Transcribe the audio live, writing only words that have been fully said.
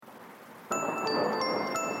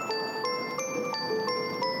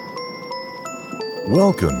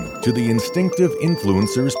Welcome to the Instinctive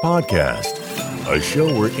Influencers Podcast, a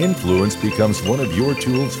show where influence becomes one of your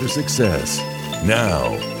tools for success.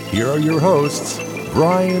 Now, here are your hosts,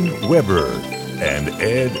 Brian Weber and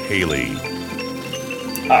Ed Haley.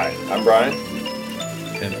 Hi, I'm Brian.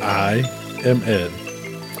 And I am Ed.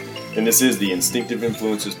 And this is the Instinctive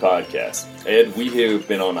Influencers Podcast. Ed, we have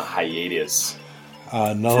been on a hiatus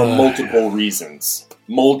for multiple reasons.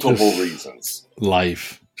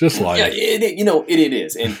 Just life. Yeah, it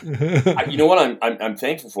is. And you know what I'm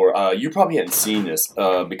thankful for? You probably hadn't seen this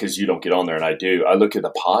because you don't get on there, and I do. I look at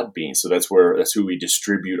the Podbean, so that's who we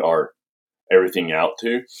distribute our everything out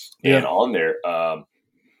to. And on there,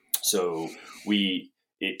 so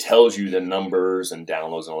it tells you the numbers and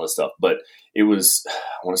downloads and all this stuff. But it was,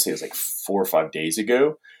 I want to say it was like 4 or 5 days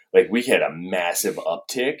ago. Like we had a massive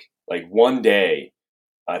uptick. Like one day,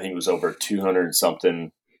 I think it was over 200 and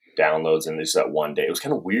something downloads in just that one day. It was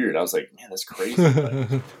kind of weird. I was like, man, that's crazy.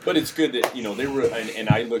 But it's good that, they were, and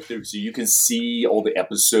I looked through, so you can see all the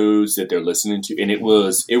episodes that they're listening to. And it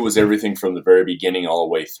was everything from the very beginning all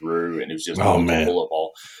the way through. And it was just full of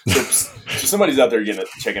all. So somebody's out there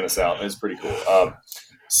checking us out. And it's pretty cool.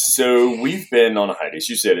 So we've been on a hiatus.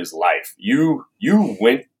 You said is life. You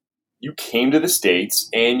came to the States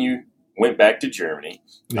and you went back to Germany.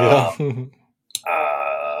 Yeah.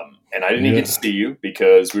 And I didn't get to see you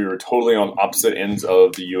because we were totally on opposite ends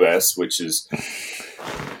of the U.S., which is,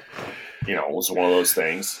 was one of those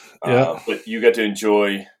things. But you got to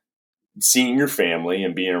enjoy seeing your family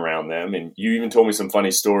and being around them. And you even told me some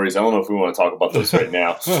funny stories. I don't know if we want to talk about those right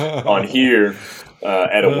now on here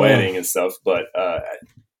at a wedding and stuff. But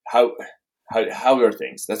how are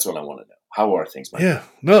things? That's what I want to know. How are things?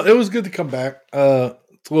 No, it was good to come back.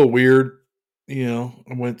 It's a little weird. I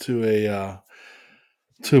went to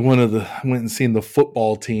went and seen the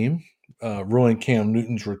football team ruin Cam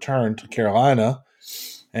Newton's return to Carolina.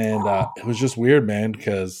 And it was just weird, man,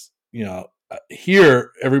 because,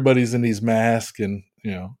 here everybody's in these masks and,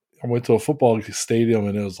 I went to a football stadium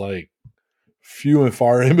and it was like few and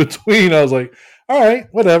far in between. I was like, all right,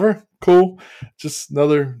 whatever, cool. Just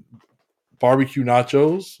another barbecue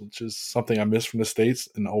nachos, which is something I missed from the States.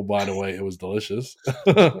 And oh, by the way, it was delicious.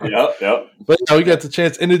 Yep. But we got the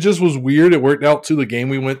chance. And it just was weird. It worked out too. The game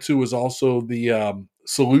we went to was also the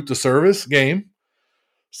Salute to Service game.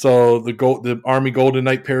 So the Army Golden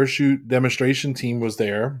Knight parachute demonstration team was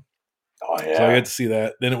there. Oh, yeah. So I got to see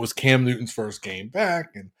that. Then it was Cam Newton's first game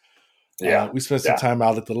back. And we spent some time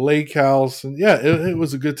out at the lake house. And it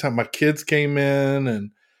was a good time. My kids came in and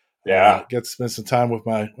got to spend some time with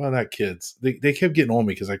not kids. They kept getting on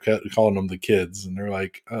me because I kept calling them the kids. And they're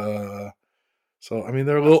like, so, I mean,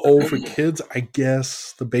 they're a little old for kids, I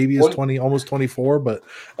guess. The baby is 20, almost 24, but.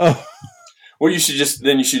 Well, you should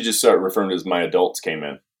just start referring to as my adults came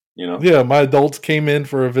in, Yeah, my adults came in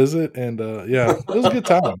for a visit, and it was a good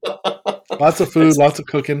time. Lots of food, lots of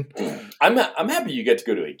cooking. I'm happy you get to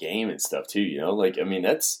go to a game and stuff too,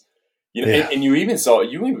 that's, and you even saw,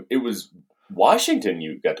 it was Washington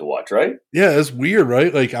you got to watch, right? Yeah, it's weird,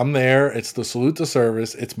 right? Like, I'm there. It's the Salute to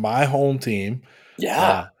Service. It's my home team.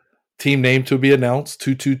 Yeah. Team name to be announced,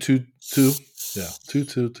 2222. Yeah,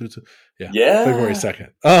 2222. Yeah. February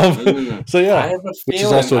 2nd. So, which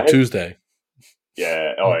is also a Tuesday.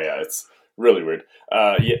 Yeah. Oh, yeah. It's really weird.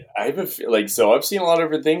 I have I've seen a lot of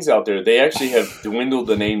different things out there. They actually have dwindled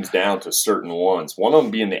the names down to certain ones. One of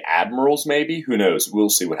them being the Admirals, maybe. Who knows? We'll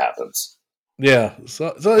see what happens. Yeah,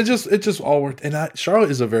 so it just all worked. And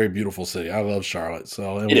Charlotte is a very beautiful city. I love Charlotte.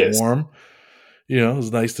 So it was warm. It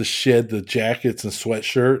was nice to shed the jackets and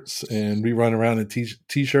sweatshirts and we run around in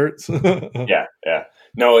t-shirts. Yeah.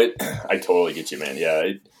 No, I totally get you, man.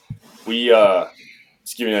 Yeah,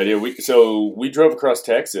 just give you an idea. We drove across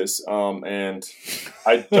Texas, and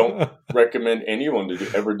I don't recommend anyone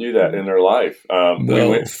to ever do that in their life. No. We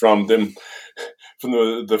went from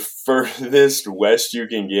the furthest west you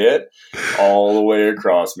can get all the way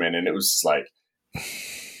across, man. And it was just like,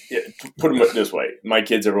 put them this way. My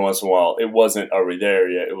kids, every once in a while, it wasn't, are we there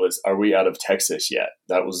yet? It was, are we out of Texas yet?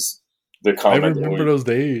 That was the comment. I remember those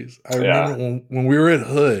days. I remember when we were at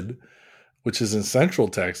Hood, which is in central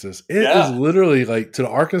Texas. It is literally like to the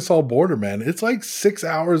Arkansas border, man. It's like 6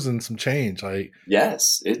 hours and some change. Like,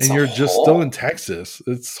 yes, and you're just still in Texas.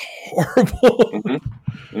 It's horrible.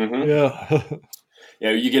 Mm-hmm. Yeah.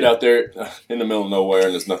 Yeah, you get out there in the middle of nowhere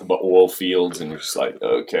and there's nothing but oil fields and you're just like,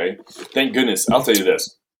 okay. Thank goodness. I'll tell you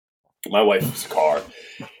this. My wife's car,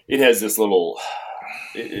 it has this little,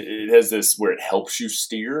 it has this where it helps you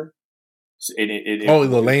steer.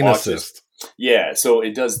 The lane assist. Yeah, so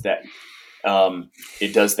it does that.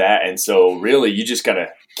 And so really you just got to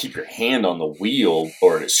keep your hand on the wheel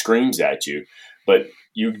or it screams at you. but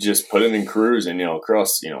you just put it in cruise and,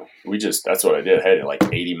 across, that's what I did. I had it like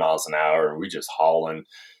 80 miles an hour and we just hauling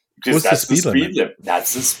because What's the speed limit?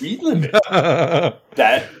 That's the speed limit.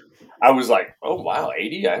 That I was like, oh, wow,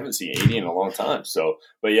 80? I haven't seen 80 in a long time. So,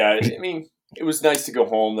 but yeah, I mean, it was nice to go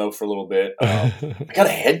home though for a little bit. I got a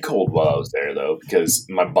head cold while I was there though, because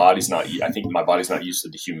my body's not used to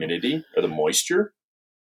the humidity or the moisture.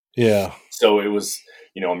 Yeah. So it was,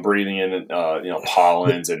 I'm breathing in,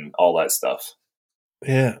 pollens and all that stuff.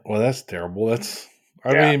 Yeah. Well, that's terrible.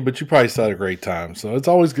 I mean, but you probably still had a great time. So it's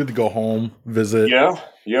always good to go home, visit. Yeah.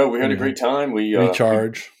 Yeah. We had a great time. We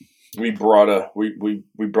recharge. We brought we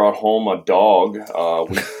brought home a dog.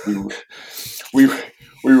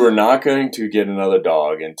 We were not going to get another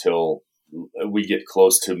dog until we get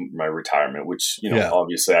close to my retirement, which,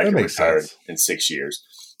 obviously I can retire in 6 years.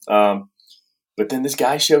 But then this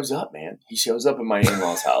guy shows up, man. He shows up at my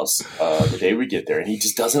in-laws' house the day we get there, and he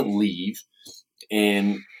just doesn't leave.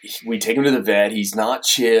 And we take him to the vet. He's not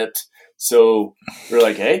chipped. So we're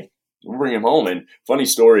like, hey, we'll bring him home. And funny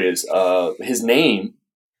story is his name.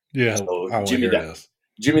 Yeah. So Jimmy the Hound.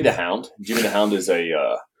 Jimmy the Hound is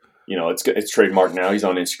a, it's trademarked now. He's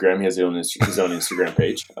on Instagram. He has his own Instagram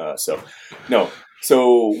page.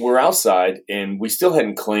 So we're outside and we still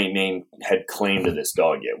hadn't claim to this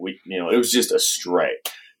dog yet. It was just a stray.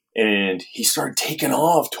 And he started taking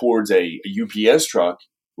off towards a UPS truck,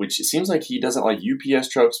 which it seems like he doesn't like UPS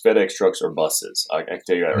trucks, FedEx trucks, or buses. I can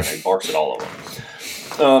tell you that right now. He barks at all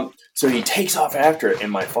of them. So he takes off after it,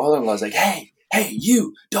 and my father-in-law's like, hey,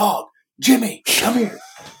 you, dog, Jimmy, come here.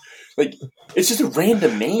 Like, it's just a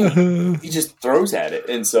random name. He just throws at it.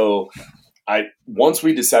 And so once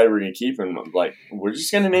we decided we're going to keep him, I'm like, we're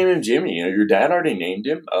just going to name him Jimmy. Your dad already named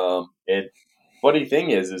him. And funny thing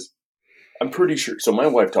is I'm pretty sure. So my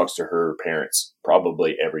wife talks to her parents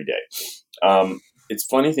probably every day. It's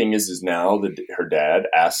funny thing is now that her dad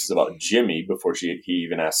asks about Jimmy before he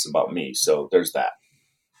even asks about me. So there's that.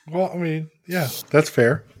 Well, I mean, yeah, that's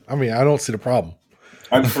fair. I mean, I don't see the problem.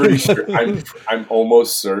 I'm pretty sure. I'm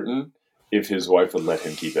almost certain if his wife would let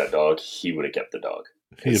him keep that dog, he would have kept the dog.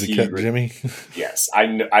 He would have kept Jimmy. Yes,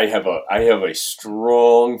 I have a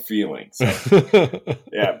strong feeling. So,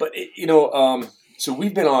 yeah, but so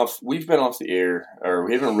we've been off the air, or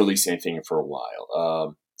we haven't released anything for a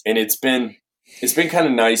while, and it's been kind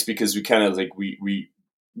of nice because we kind of like we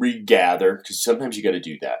regather, because sometimes you got to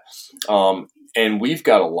do that. And we've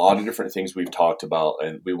got a lot of different things we've talked about,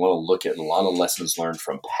 and we want to look at a lot of lessons learned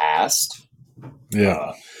from past.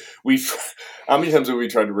 Yeah. How many times have we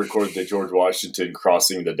tried to record the George Washington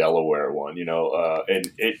crossing the Delaware one,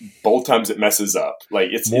 and both times it messes up.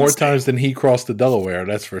 Like it's more times than he crossed the Delaware.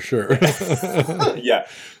 That's for sure. Yeah.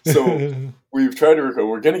 So we've tried to record,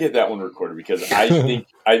 we're going to get that one recorded because I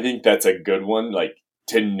think that's a good one. Like,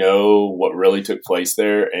 to know what really took place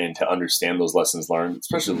there and to understand those lessons learned,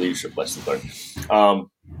 especially leadership lessons learned.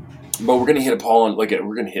 But we're going to hit we're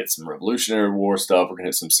going to hit some Revolutionary War stuff. We're going to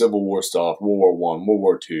hit some Civil War stuff, World War I, World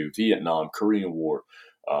War II, Vietnam, Korean War,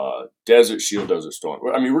 Desert Shield, Desert Storm.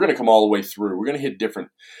 I mean, we're going to come all the way through. We're going to hit different.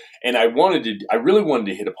 And I really wanted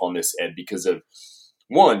to hit upon this, Ed, because of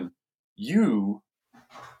one, you've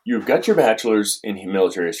got your bachelor's in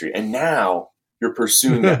military history, and now you're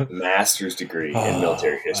pursuing a master's degree in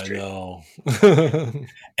military history. I know.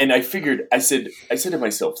 And I said to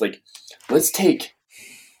myself, like, let's take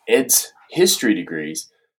Ed's history degrees,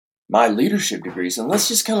 my leadership degrees, and let's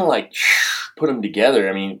just kind of like put them together.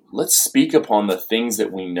 I mean, let's speak upon the things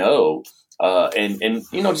that we know, and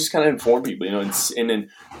just kind of inform people, and then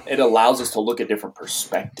it allows us to look at different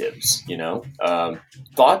perspectives,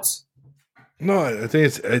 thoughts? No, I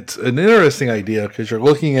think it's an interesting idea because you're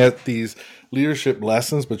looking at these leadership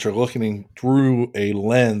lessons, but you're looking through a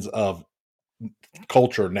lens of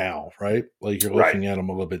culture now, right? Like you're looking at them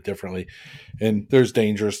a little bit differently, and there's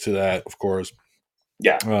dangers to that, of course.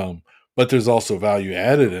 Yeah. But there's also value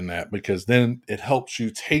added in that because then it helps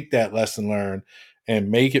you take that lesson learned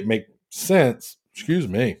and make it make sense. Excuse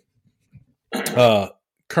me.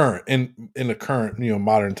 Current in the current,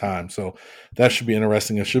 modern time. So that should be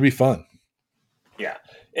interesting. It should be fun. Yeah.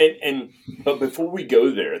 But before we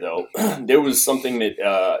go there, though, there was something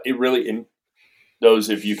that it really, in those,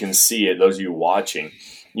 if you can see it, those of you watching,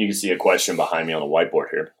 you can see a question behind me on the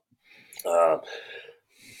whiteboard here.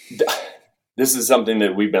 This is something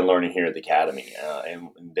that we've been learning here at the Academy, and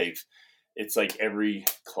it's like every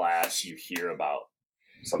class you hear about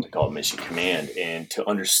something called Mission Command, and to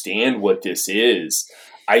understand what this is,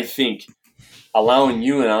 I think allowing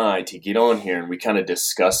you and I to get on here and we kind of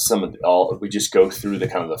discuss we just go through the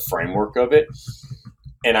kind of the framework of it.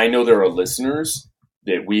 And I know there are listeners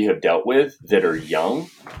that we have dealt with that are young,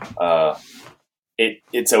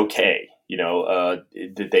 it's okay,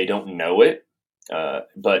 that they don't know it.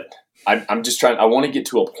 But I'm just trying. I want to get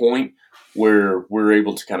to a point where we're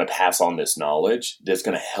able to kind of pass on this knowledge that's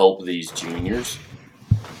going to help these juniors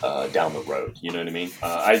down the road. You know what I mean?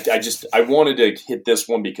 I wanted to hit this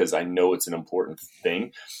one because I know it's an important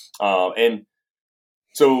thing. And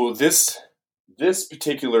so this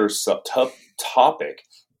particular topic,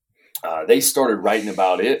 they started writing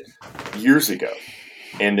about it years ago.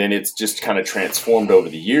 And then it's just kind of transformed over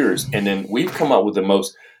the years. And then we've come out with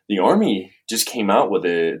the Army just came out with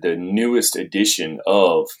the newest edition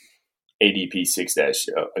of ADP 6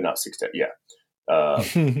 not 6 yeah.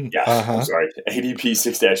 I'm sorry. ADP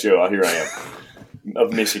 6-0. Here I am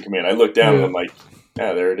of Mission Command. I looked down and I'm like,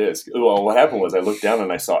 yeah, there it is. Well, what happened was I looked down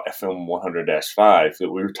and I saw FM 100-5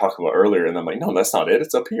 that we were talking about earlier. And I'm like, no, that's not it.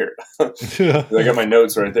 It's up here. I got my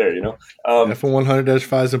notes right there, FM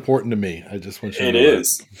 100-5 is important to me. I just want you to know It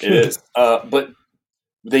is. But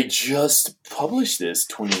they just published this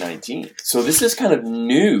 2019. So this is kind of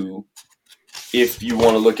new if you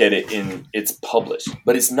want to look at it it's published,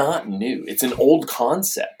 but it's not new. It's an old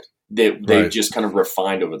concept that they've just kind of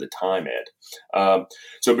refined over the time, Ed.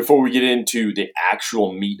 So before we get into the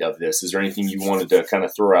actual meat of this, is there anything you wanted to kind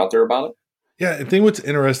of throw out there about it? Yeah, I think what's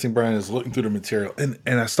interesting, Brian, is looking through the material, and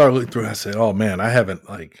I started looking through it, I said, oh man, I haven't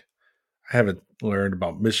learned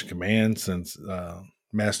about Mission Command since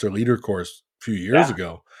Master Leader course a few years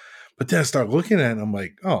ago. But then I start looking at it and I'm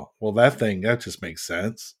like, oh, well, that just makes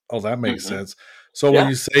sense. Oh, that makes sense. So when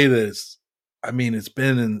you say this, I mean, it's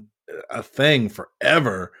been a thing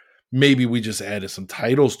forever. Maybe we just added some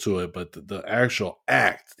titles to it, but the actual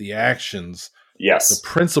act, the actions, the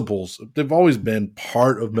principles, they've always been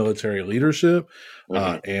part of military leadership.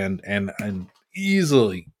 And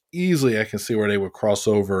easily I can see where they would cross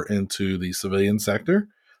over into the civilian sector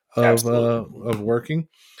of working,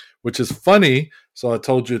 which is funny. So I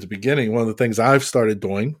told you at the beginning, one of the things I've started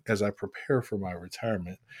doing as I prepare for my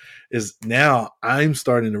retirement is now I'm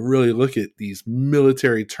starting to really look at these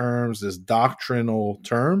military terms, these doctrinal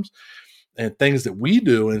terms, and things that we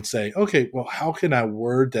do and say, okay, well, how can I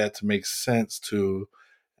word that to make sense to,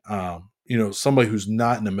 somebody who's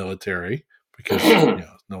not in the military? Because,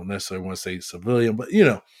 don't necessarily want to say civilian, but,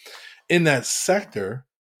 in that sector.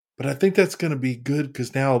 But I think that's going to be good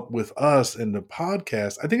because now with us and the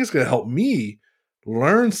podcast, I think it's going to help me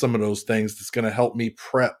learn some of those things that's going to help me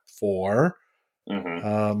prep for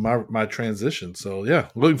my transition. So, yeah,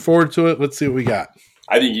 looking forward to it. Let's see what we got.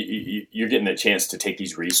 I think you're getting a chance to take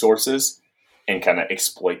these resources and kind of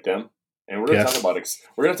exploit them. And we're going to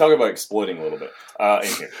talk about exploiting a little bit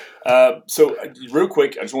in here. So real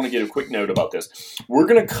quick, I just want to get a quick note about this. We're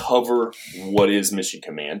going to cover what is Mission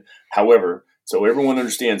Command. However, so everyone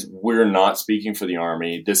understands we're not speaking for the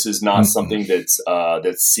Army. This is not something that's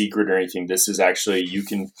secret or anything. This is actually,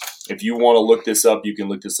 if you want to look this up, you can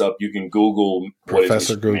look this up. You can Google what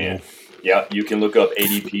Professor is Mission Command. Yeah, you can look up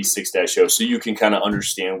ADP 6-0 so you can kind of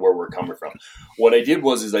understand where we're coming from. What I did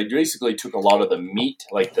was I basically took a lot of the meat,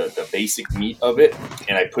 like the basic meat of it,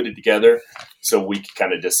 and I put it together so we could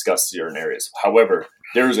kind of discuss certain areas. However,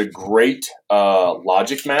 there is a great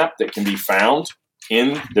logic map that can be found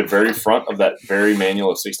in the very front of that very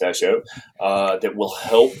manual of 6-0 that will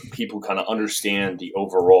help people kind of understand the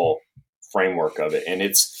overall framework of it. And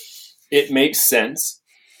it makes sense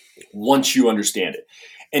once you understand it.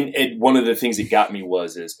 And one of the things that got me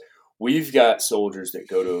is we've got soldiers that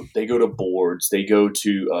go to boards, they go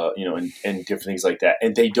to and different things like that,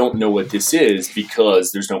 and they don't know what this is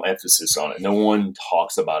because there's no emphasis on it. No one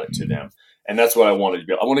talks about it to them, and that's what I wanted to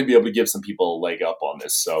be. I want to be able to give some people a leg up on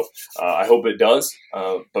this, so I hope it does.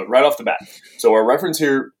 But right off the bat, so our reference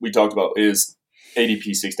here we talked about is ADP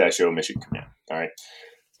 6-0 Mission Command. All right,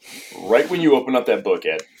 right when you open up that book,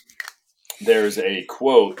 Ed, there's a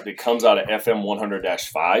quote that comes out of FM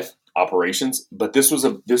 100-5 operations, but this was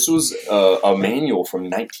a manual from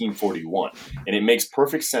 1941, and it makes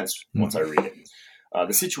perfect sense once I read it.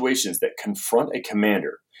 The situations that confront a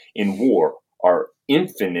commander in war are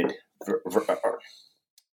infinite.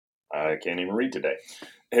 I can't even read today.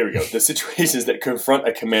 Here we go. The situations that confront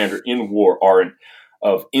a commander in war are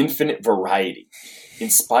of infinite variety. In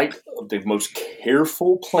spite of the most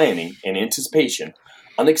careful planning and anticipation,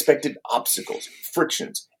 unexpected obstacles,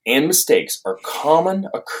 frictions, and mistakes are common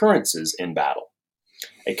occurrences in battle.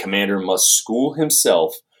 A commander must school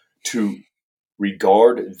himself to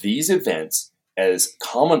regard these events as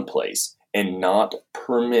commonplace and not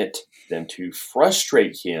permit them to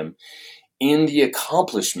frustrate him in the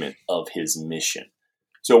accomplishment of his mission.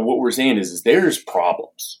 So what we're saying is there's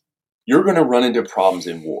problems. You're going to run into problems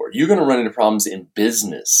in war. You're going to run into problems in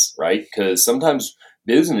business, right? Because sometimes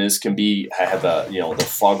business can have the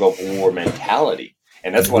fog of war mentality,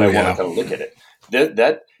 and that's what I want to kind of look at it.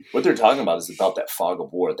 That what they're talking about is about that fog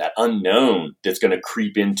of war, that unknown that's going to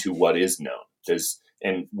creep into what is known.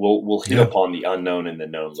 And we'll hit upon the unknown and the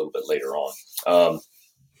known a little bit later on.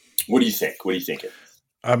 What do you think? What are you thinking?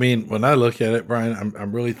 I mean, when I look at it, Brian,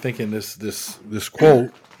 I'm really thinking this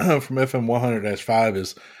quote from FM 100-5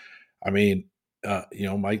 is, I mean,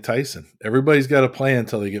 Mike Tyson. Everybody's got a plan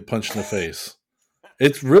until they get punched in the face.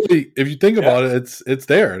 It's really, if you think about it, it's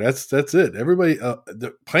there. That's it. Everybody,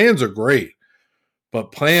 the plans are great,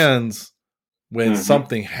 but plans when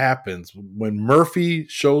something happens, when Murphy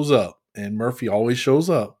shows up, and Murphy always shows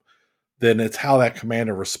up, then it's how that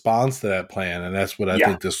commander responds to that plan, and that's what I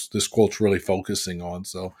think this quote's really focusing on.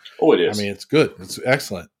 So, it is. I mean, it's good. It's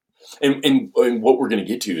excellent. And what we're going to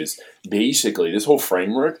get to is basically this whole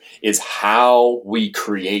framework is how we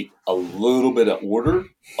create a little bit of order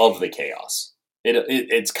of the chaos.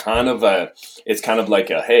 It's kind of like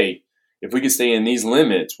hey, if we can stay in these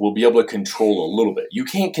limits, we'll be able to control a little bit. You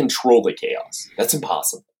can't control the chaos. That's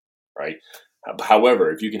impossible, right?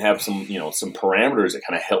 However, if you can have some parameters that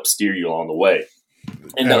kind of help steer you along the way,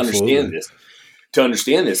 and to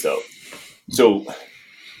understand this though, so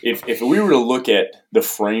if we were to look at the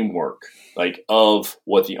framework of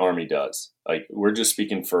what the Army does, we're just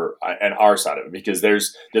speaking for and our side of it, because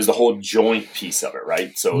there's the whole joint piece of it,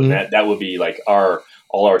 right? So that would be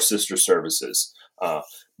all our sister services,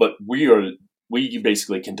 but we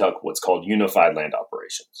basically conduct what's called unified land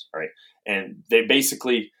operations, right? And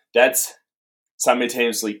that's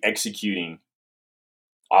simultaneously executing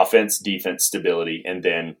offense, defense, stability, and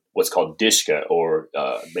then what's called DSHCA, or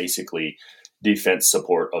basically defense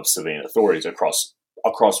support of civilian authorities across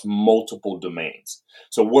multiple domains.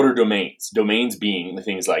 So what are domains? Domains being the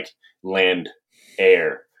things like land,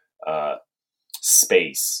 air,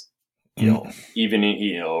 space, even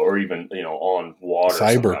on water,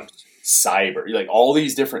 cyber, all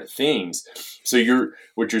these different things. So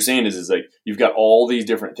what you're saying is you've got all these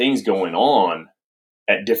different things going on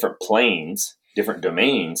at different planes, different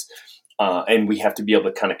domains, and we have to be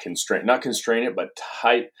able to kind of not constrain it, but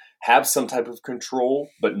have some type of control,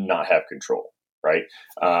 but not have control, right?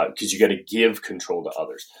 Because you got to give control to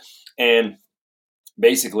others. And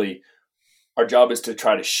basically, our job is to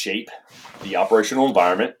try to shape the operational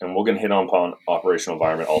environment, and we're going to hit upon operational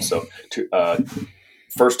environment also,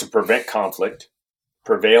 first to prevent conflict,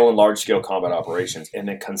 prevail in large-scale combat operations, and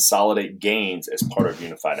then consolidate gains as part of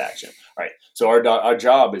unified action. All right. So our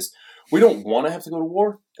job is, we don't want to have to go to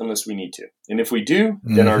war unless we need to. And if we do,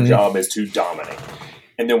 then our job is to dominate.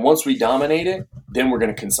 And then once we dominate it, then we're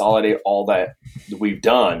going to consolidate all that we've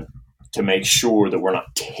done to make sure that we're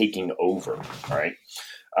not taking over. All right.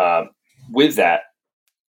 With that,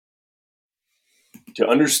 to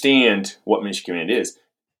understand what Mission Command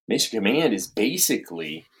is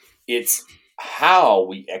basically, it's how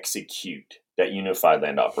we execute that unified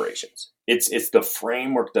land operations. It's the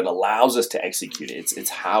framework that allows us to execute it. It's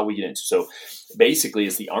how we get into. So basically,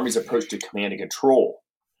 it's the Army's approach to command and control.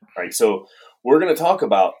 Right. So we're going to talk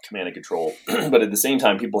about command and control, but at the same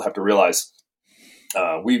time, people have to realize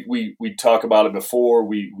we talk about it before.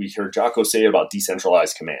 We heard Jocko say about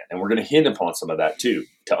decentralized command, and we're going to hit upon some of that too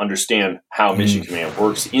to understand how Mission Command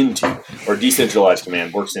works or decentralized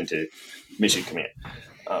command works into Mission Command.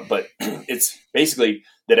 But it's basically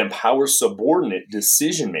that empowers subordinate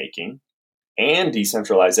decision-making and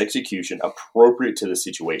decentralized execution appropriate to the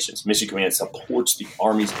situations. Mission Command supports the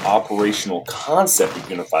Army's operational concept of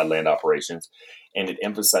unified land operations, and it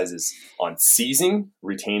emphasizes on seizing,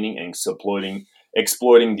 retaining, and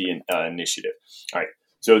exploiting the initiative. All right.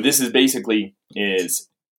 So this is basically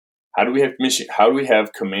how do we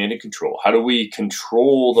have command and control? How do we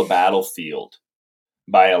control the battlefield?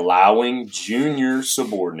 By allowing junior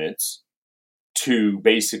subordinates to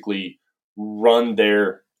basically run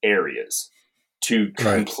their areas to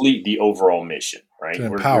complete the overall mission, right? To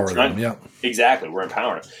empower them, yeah. Exactly, we're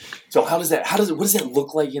empowering them. So what does that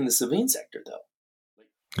look like in the civilian sector,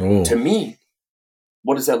 though? Oh. To me,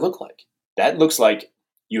 what does that look like? That looks like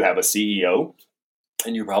you have a CEO,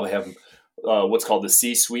 and you probably have what's called the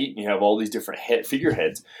C-suite, and you have all these different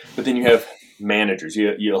figureheads, but then you have managers.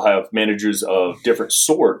 You'll have managers of different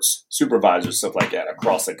sorts, supervisors, stuff like that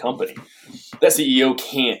across the company. That CEO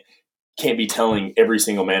can't be telling every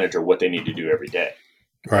single manager what they need to do every day.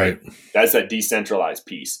 Right. That's that decentralized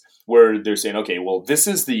piece where they're saying, okay, well, this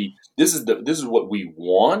is what we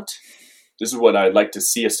want. This is what I'd like to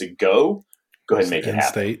see us to go. Go ahead and make it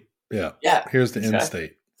happen. State. Yeah. Yeah. Here's the end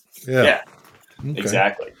state. Yeah. Yeah. Okay.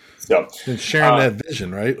 Exactly. So and sharing that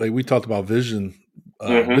vision, right? Like we talked about vision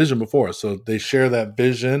before. So they share that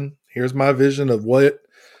vision. Here's my vision of what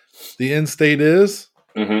the end state is.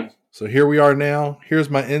 Mm-hmm. So here we are now. Here's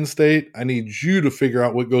my end state. I need you to figure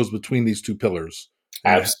out what goes between these two pillars.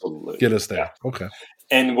 Absolutely. Get us there. Yeah. Okay.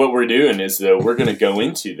 And what we're doing is, though, we're going to go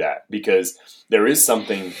into that because there is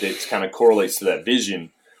something that kind of correlates to that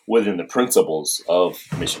vision within the principles of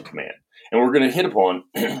Mission Command. And we're going to hit upon,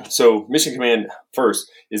 so Mission Command first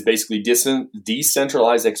is basically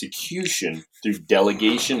decentralized execution through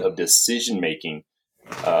delegation of decision-making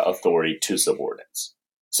authority to subordinates.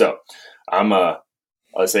 So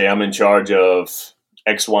let's say I'm in charge of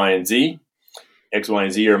X, Y, and Z. X, Y,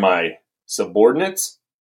 and Z are my subordinates.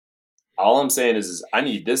 All I'm saying is I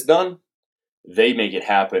need this done. They make it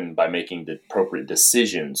happen by making the appropriate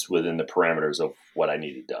decisions within the parameters of what I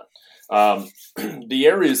needed done. The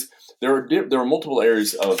areas, there are multiple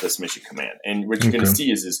areas of this Mission Command. And what you're going to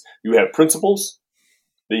see is you have principles,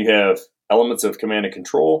 then you have elements of command and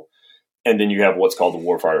control, and then you have what's called the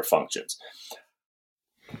warfighter functions.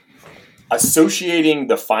 Associating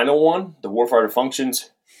the final one, the warfighter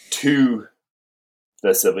functions, to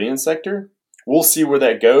the civilian sector, we'll see where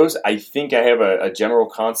that goes. I think I have a general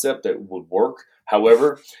concept that would work.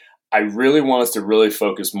 However, I really want us to really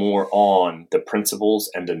focus more on the principles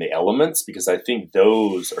and then the elements, because I think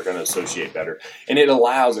those are going to associate better. And it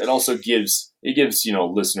also gives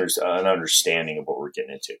listeners an understanding of what we're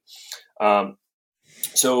getting into.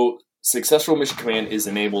 So successful Mission Command is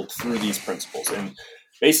enabled through these principles. And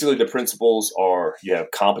basically the principles are, you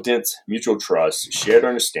have competence, mutual trust, shared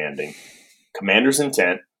understanding, commander's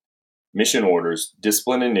intent, mission orders,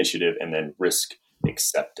 discipline initiative, and then risk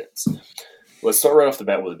acceptance. Let's start right off the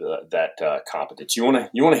bat with that competence. You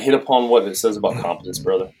want to hit upon what it says about competence,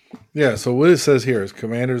 brother? Yeah, so what it says here is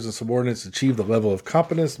commanders and subordinates achieve the level of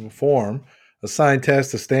competence and perform assigned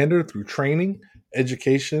tasks to standard through training,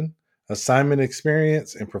 education, assignment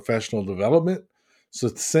experience, and professional development. So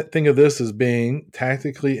think of this as being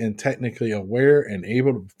tactically and technically aware and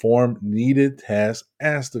able to perform needed tasks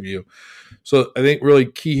asked of you. So I think really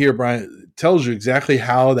key here, Brian, it tells you exactly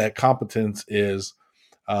how that competence is,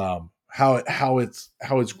 how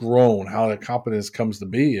it's grown, how that competence comes to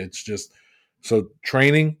be. It's just so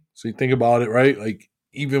training. So you think about it, right? Like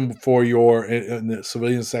even before you're in the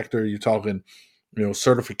civilian sector, you're talking,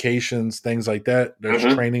 certifications, things like that.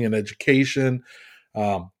 There's training and education,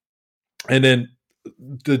 and then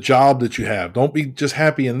the job that you have. Don't be just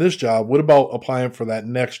happy in this job. What about applying for that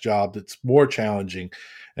next job that's more challenging?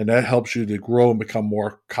 And that helps you to grow and become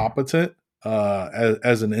more competent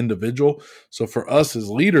as an individual. So for us as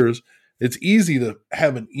leaders, it's easy to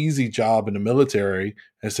have an easy job in the military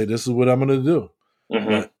and say, this is what I'm going to do.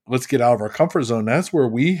 But let's get out of our comfort zone. That's where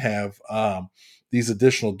we have these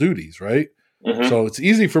additional duties, right? So it's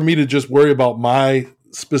easy for me to just worry about my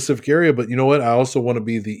specific area, but you know what? I also want to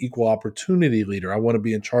be the equal opportunity leader. I want to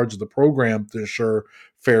be in charge of the program to ensure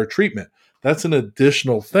fair treatment. That's an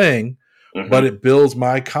additional thing, but it builds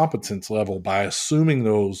my competence level by assuming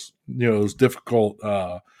those difficult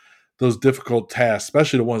tasks,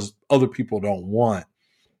 especially the ones other people don't want.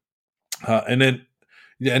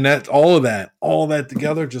 And that's all that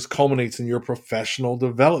together just culminates in your professional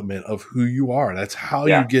development of who you are. That's how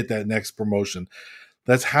you get that next promotion.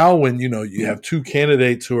 That's how when, you have two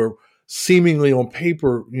candidates who are seemingly on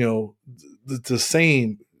paper, the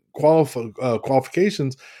same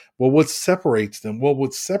qualifications. Well, what separates them? Well,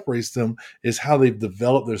 what separates them is how they've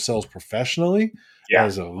developed themselves professionally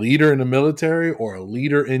as a leader in the military or a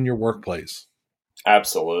leader in your workplace.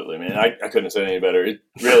 Absolutely, man. I couldn't have said any better.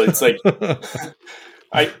 It's like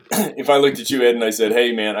if I looked at you, Ed, and I said,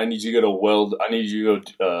 "Hey, man, I need you to go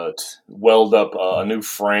weld up a new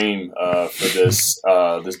frame for this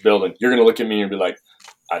building." You're going to look at me and be like,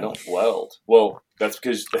 "I don't weld." Well, that's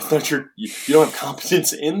because that's not you don't have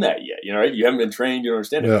competence in that yet. Right? You haven't been trained. You don't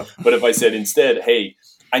understand it. But if I said instead, "Hey,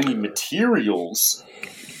 I need materials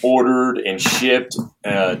ordered and shipped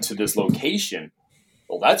to this location,"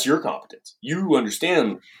 well, that's your competence. You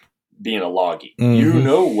understand being a loggy. You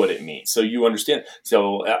know what it means. So you understand.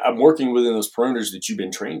 So I'm working within those parameters that you've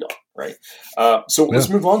been trained on, right? So let's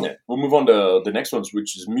move on then. We'll move on to the next one,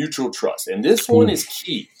 which is mutual trust. And this one is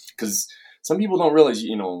key because some people don't realize,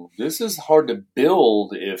 this is hard to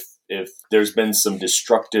build if there's been some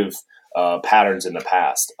destructive patterns in the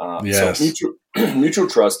past. So mutual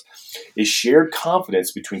trust is shared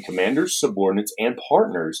confidence between commanders, subordinates, and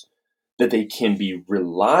partners that they can be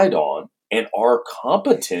relied on and are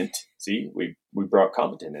competent. See, we brought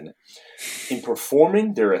competent in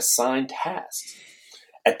performing their assigned tasks.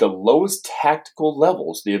 At the lowest tactical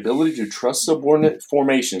levels, the ability to trust subordinate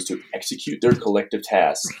formations to execute their collective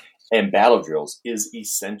tasks and battle drills is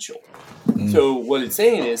essential. So what it's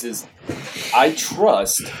saying is I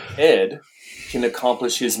trust Ed can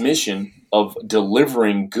accomplish his mission of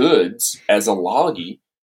delivering goods as a logie.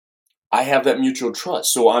 I have that mutual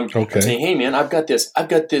trust. So I'm saying, hey man, I've got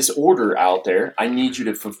this order out there. I need you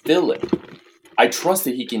to fulfill it. I trust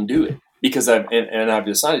that he can do it because I've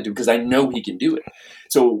decided to, because I know he can do it.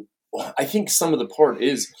 So I think some of the part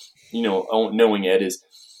is, knowing Ed is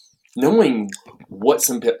knowing what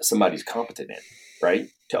somebody's competent in, right?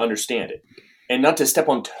 To understand it. And not to step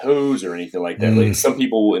on toes or anything like that. Like some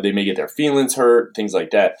people, they may get their feelings hurt, things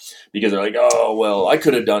like that, because they're like, oh, well, I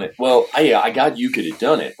could have done it. Well, I got you could have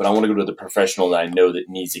done it, but I want to go to the professional that I know that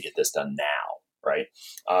needs to get this done now, right?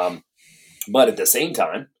 But at the same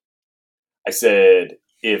time, I said,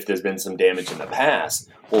 if there's been some damage in the past,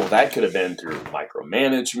 well, that could have been through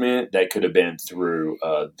micromanagement. That could have been through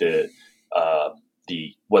the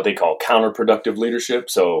what they call counterproductive leadership.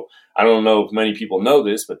 So I don't know if many people know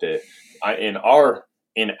this, but in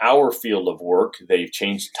our field of work, they've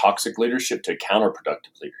changed toxic leadership to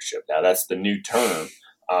counterproductive leadership. Now that's the new term.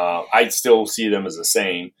 I still see them as the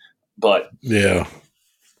same, but yeah,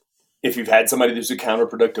 if you've had somebody who's a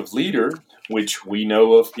counterproductive leader, which we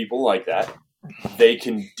know of people like that, they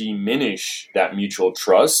can diminish that mutual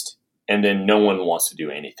trust, and then no one wants to do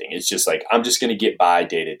anything. It's just like, I'm just going to get by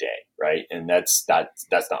day to day, right? And that's not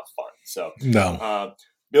fun. So no.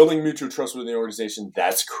 Building mutual trust within the organization,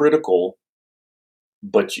 that's critical,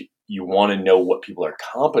 but you want to know what people are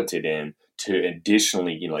competent in to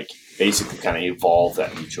additionally, basically kind of evolve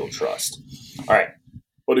that mutual trust. All right.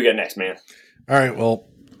 What do we got next, man? All right. Well,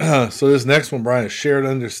 so this next one, Brian, is shared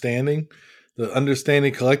understanding. The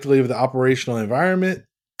understanding collectively of the operational environment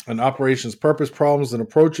and operations purpose, problems, and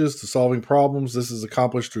approaches to solving problems. This is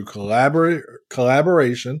accomplished through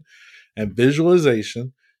collaboration and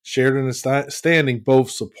visualization. Shared understanding both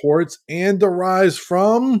supports and derives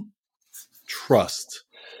from trust,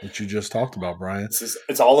 which you just talked about, Brian.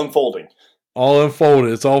 It's all unfolding. All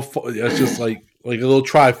unfolded. It's just like a little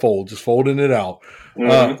trifold, just folding it out.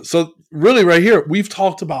 Mm-hmm. So really right here, we've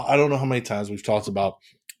talked about, I don't know how many times we've talked about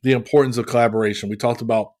the importance of collaboration. We talked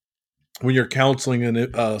about when you're counseling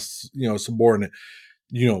a subordinate,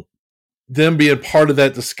 them being part of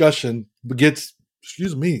that discussion gets,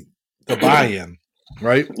 the buy-in,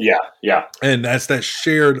 right? Yeah. And that's that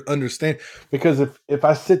shared understanding. Because if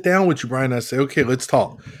I sit down with you, Brian, I say, okay, let's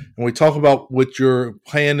talk. And we talk about what your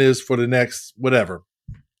plan is for the next whatever,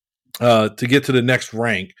 to get to the next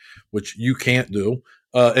rank, which you can't do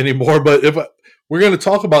anymore. But we're going to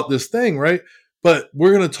talk about this thing, right? But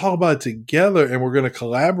we're going to talk about it together and we're going to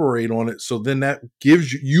collaborate on it. So then that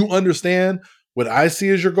gives you understand what I see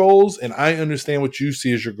as your goals and I understand what you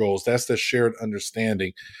see as your goals. That's the shared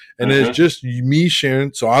understanding. And it's just me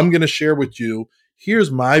sharing. So I'm going to share with you, here's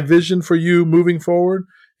my vision for you moving forward.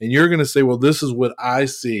 And you're going to say, well, this is what I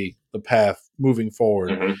see the path moving forward.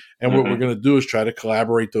 And what we're going to do is try to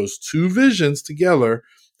collaborate those two visions together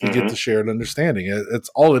to get the shared understanding. It's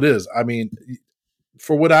all it is. I mean,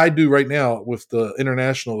 for what I do right now with the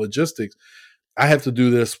international logistics, I have to do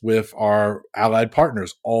this with our allied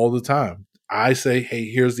partners all the time. I say, hey,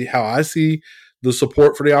 here's how I see the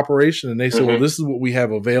support for the operation. And they say, well, this is what we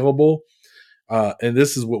have available. And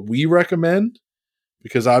this is what we recommend.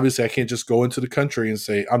 Because obviously I can't just go into the country and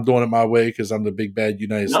say, I'm doing it my way because I'm the big bad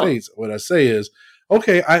United States. What I say is,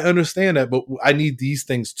 okay, I understand that, but I need these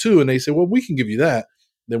things too. And they say, well, we can give you that.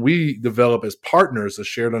 Then we develop as partners a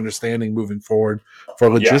shared understanding moving forward for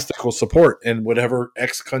logistical support in whatever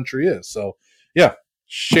X country is. So,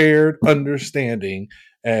 shared understanding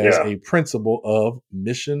as a principle of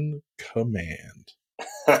mission command.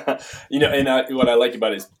 What I like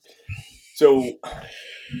about it is, so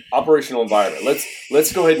operational environment.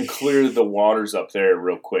 Let's go ahead and clear the waters up there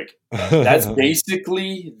real quick. That's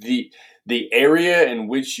basically the area in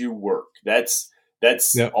which you work. That's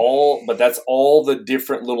all, but that's all the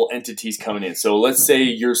different little entities coming in. So let's say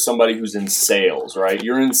you're somebody who's in sales, right?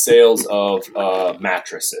 You're in sales of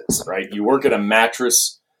mattresses, right? You work at a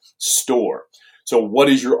mattress store. So what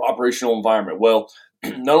is your operational environment? Well,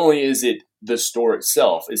 not only is it the store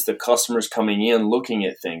itself, it's the customers coming in looking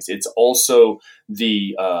at things. It's also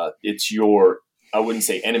it's your, I wouldn't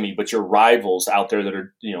say enemy, but your rivals out there that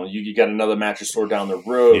are, you got another mattress store down the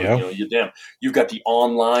road. You've got the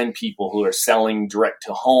online people who are selling direct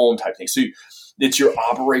to home type thing. So it's your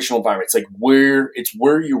operational environment. It's like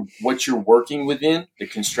what you're working within, the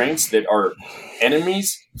constraints that are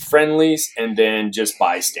enemies, friendlies, and then just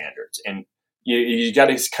bystanders. And you got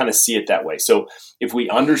to kind of see it that way. So if we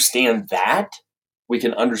understand that, we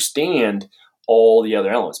can understand all the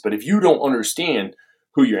other elements. But if you don't understand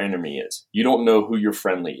who your enemy is. You don't know who your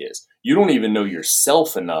friendly is. You don't even know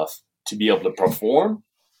yourself enough to be able to perform.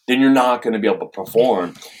 Then you're not going to be able to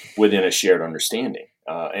perform within a shared understanding.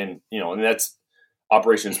 And that's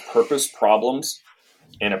operations purpose, problems,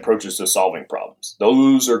 and approaches to solving problems.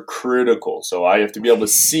 Those are critical. So I have to be able to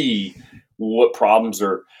see what problems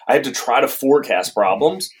are. I have to try to forecast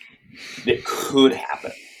problems that could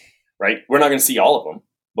happen, right? We're not going to see all of them,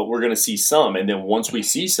 but we're going to see some. And then once we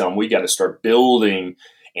see some, we got to start building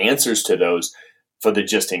answers to those for the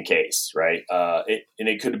just in case, right?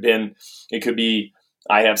 It could be,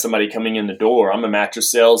 I have somebody coming in the door. I'm a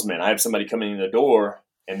mattress salesman. I have somebody coming in the door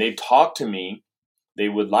and they've talked to me. They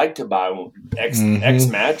would like to buy X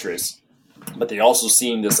mattress, but they also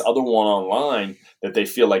seen this other one online that they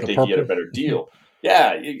feel like they can get a better deal.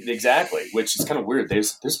 Yeah, exactly. Which is kind of weird.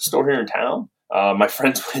 There's a store here in town. My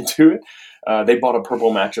friends went to it. They bought a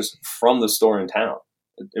purple mattress from the store in town.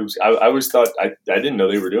 I always thought I didn't know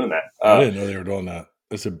they were doing that. I didn't know they were doing that.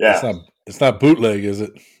 It's not bootleg, is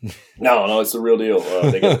it? No, it's the real deal.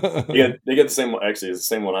 They get the same one. Actually, it's the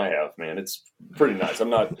same one I have. Man, it's pretty nice. I'm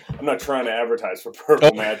not trying to advertise for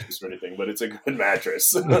purple mattress or anything, but it's a good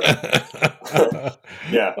mattress.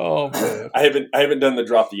 Yeah. Oh man, I haven't done the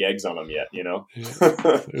drop the eggs on them yet.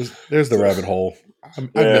 There's the rabbit hole. I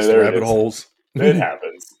miss the rabbit holes. It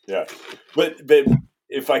happens. Yeah, but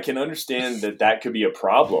if I can understand that could be a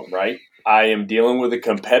problem, right? I am dealing with a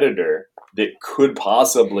competitor that could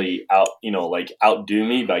possibly outdo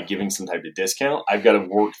me by giving some type of discount. I've got to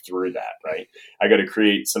work through that, right? I got to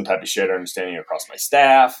create some type of shared understanding across my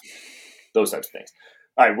staff, those types of things.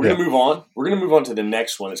 All right, we're going to move on. We're going to move on to the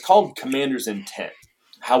next one. It's called Commander's Intent.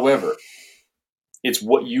 However, it's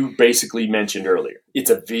what you basically mentioned earlier.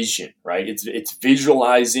 It's a vision, right? It's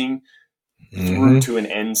visualizing through to an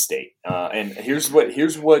end state. And here's what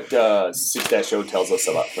 6-0 tells us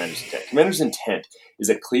about Commander's Intent. Commander's Intent is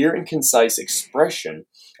a clear and concise expression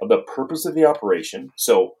of the purpose of the operation,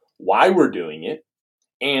 so why we're doing it,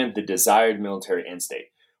 and the desired military end state,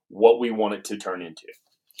 what we want it to turn into.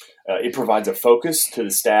 It provides a focus to the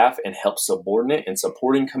staff and helps subordinate and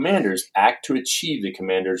supporting commanders act to achieve the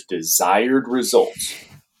commander's desired results,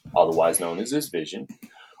 otherwise known as his vision,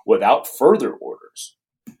 without further orders,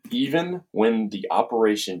 even when the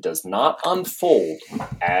operation does not unfold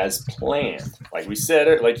as planned. Like you said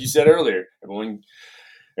earlier, everyone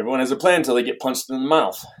has a plan until they get punched in the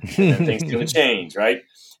mouth, and then things going to change, right?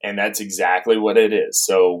 And that's exactly what it is.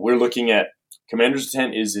 So we're looking at Commander's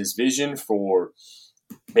Intent is his vision for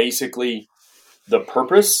basically the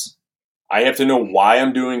purpose. I have to know why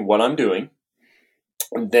I'm doing what I'm doing,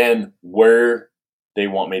 and then where they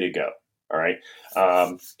want me to go. All right.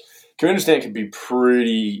 Commander's Intent can be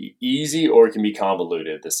pretty easy, or it can be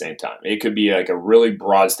convoluted at the same time. It could be like a really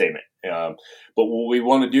broad statement. But what we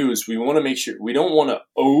want to do is we want to make sure we don't want to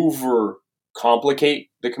over complicate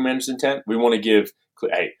the Commander's Intent. We want to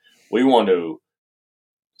we want to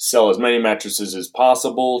sell as many mattresses as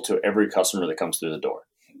possible to every customer that comes through the door.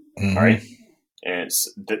 Mm-hmm. All right. And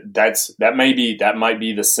that might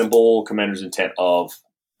be the simple Commander's Intent of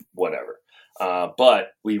whatever.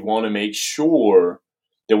 But we want to make sure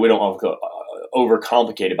that we don't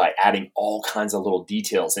overcomplicate it by adding all kinds of little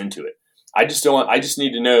details into it. I just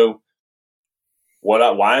need to know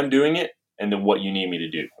why I'm doing it, and then what you need me to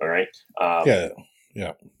do. All right.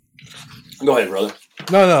 Yeah. Go ahead, brother.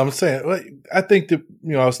 No, I'm saying, I think that,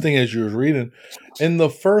 I was thinking as you were reading, in the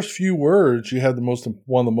first few words, you have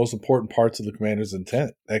one of the most important parts of the Commander's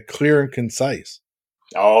Intent, that clear and concise.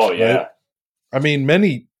 Oh, yeah. Right? I mean,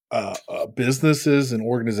 many businesses and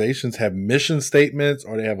organizations have mission statements,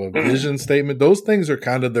 or they have a vision statement. Those things are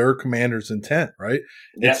kind of their Commander's Intent, right?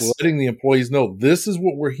 Yes. It's letting the employees know, this is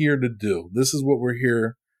what we're here to do. This is what we're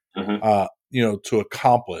here, to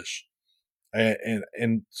accomplish.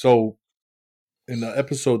 And so in the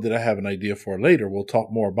episode that I have an idea for later, we'll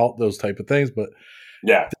talk more about those type of things, but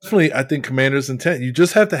yeah, definitely I think Commander's Intent, you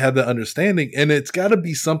just have to have the understanding, and it's got to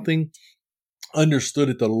be something understood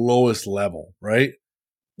at the lowest level, right?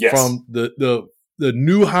 Yes. From the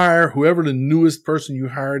new hire, whoever the newest person you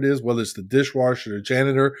hired is, whether it's the dishwasher, the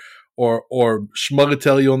janitor, or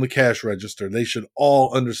Schmugatelli on the cash register, they should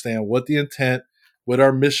all understand what the intent, what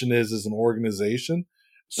our mission is as an organization,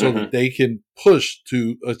 so that they can push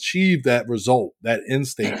to achieve that result, that end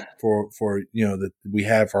state for that we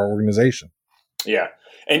have for our organization. Yeah.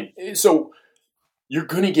 And so you're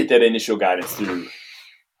going to get that initial guidance through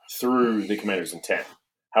the Commander's Intent.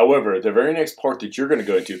 However, the very next part that you're going to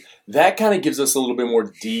go into, that kind of gives us a little bit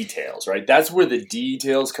more details, right? That's where the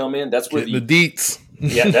details come in. That's where the deets.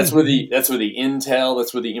 Yeah, that's where the intel,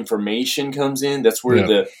 that's where the information comes in. That's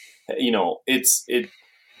where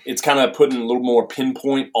it's kind of putting a little more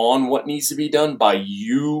pinpoint on what needs to be done by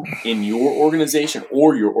you in your organization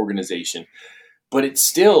or your organization, but it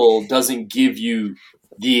still doesn't give you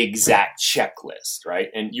the exact checklist, right?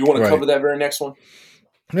 And you want to cover that very next one?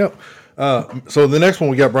 Yep. So the next one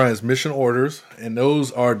we got, Brian, is mission orders, and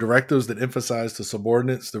those are directives that emphasize to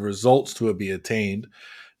subordinates the results to be attained,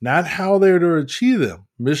 not how they're to achieve them.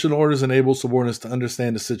 Mission orders enable subordinates to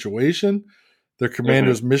understand the situation, their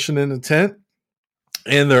commander's mission and intent,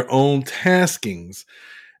 and their own taskings.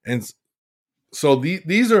 And so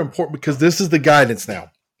these are important because this is the guidance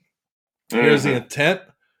now. Here's the intent.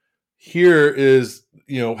 Here is,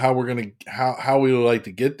 how we're going to, how we would like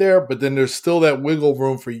to get there. But then there's still that wiggle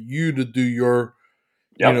room for you to do your,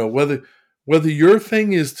 whether your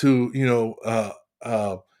thing is to,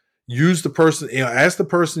 use the person, ask the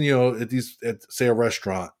person, at say a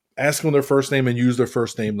restaurant, ask them their first name and use their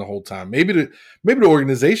first name the whole time. Maybe the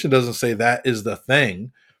organization doesn't say that is the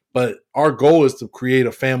thing, but our goal is to create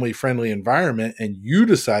a family-friendly environment, and you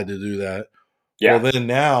decide to do that. Yeah. Well, then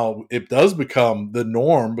now it does become the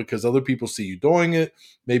norm because other people see you doing it.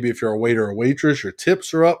 Maybe if you're a waiter or waitress, your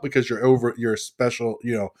tips are up because you're special,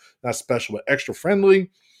 not special, but extra friendly.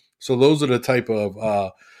 So those are the type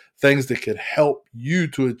of things that could help you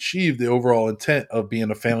to achieve the overall intent of being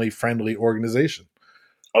a family-friendly organization.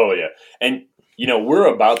 Oh, yeah. And, we're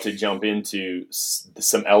about to jump into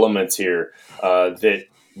some elements here that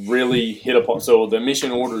really hit upon. So the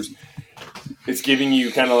mission orders, it's giving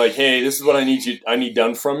you kind of like, hey, this is what I need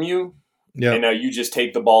done from you. Yeah. And now you just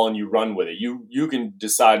take the ball and you run with it. You can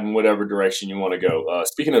decide in whatever direction you want to go.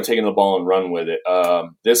 Speaking of taking the ball and run with it,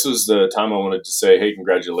 this was the time I wanted to say, hey,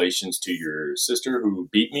 congratulations to your sister who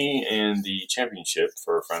beat me in the championship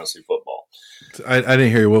for fantasy football. I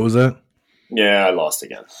didn't hear you. What was that? Yeah, I lost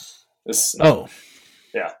again.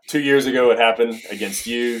 Yeah. 2 years ago it happened against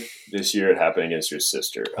you. This year it happened against your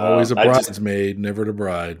sister. Always a bridesmaid, never the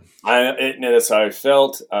bride. That's how I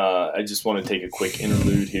felt. I just want to take a quick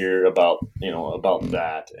interlude here about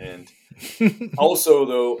that. And also,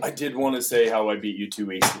 though, I did want to say how I beat you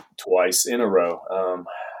twice in a row.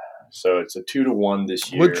 So it's a 2-1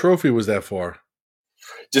 this year. What trophy was that for?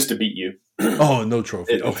 Just to beat you. Oh, no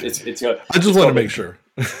trophy. Okay. I just want to make sure.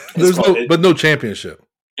 But no championship.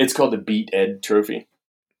 It's called the Beat Ed Trophy.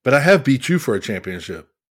 But I have beat you for a championship.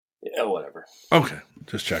 Yeah, whatever. Okay,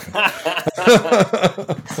 just checking. All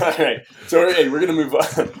right. So, hey, we're going to move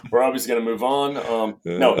on. We're obviously going to move on.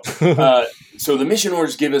 So the mission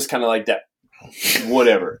orders give us kind of like that,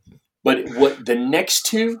 whatever. But what the next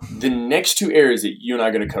two areas that you and I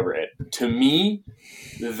are going to cover, Ed, to me,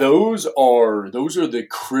 those are the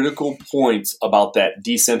critical points about that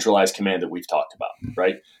decentralized command that we've talked about,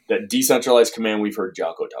 right? That decentralized command we've heard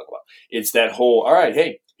Jocko talk about. It's that whole, all right,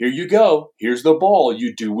 hey, here you go. Here's the ball.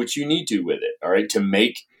 You do what you need to with it, all right, to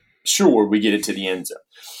make sure we get it to the end zone.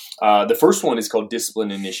 The first one is called discipline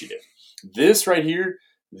initiative. This right here,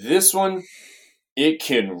 this one, it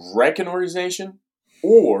can wreck an organization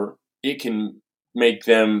or it can make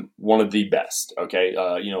them one of the best, okay?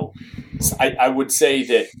 I would say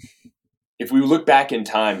that if we look back in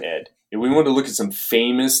time, Ed, if we want to look at some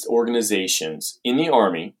famous organizations in the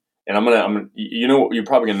Army, and you're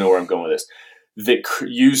probably going to know where I'm going with this, that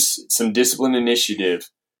use some discipline initiative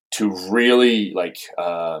to really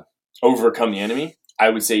overcome the enemy, I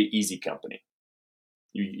would say Easy Company.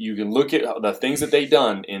 You can look at the things that they've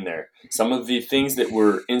done in there. Some of the things that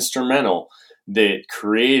were instrumental that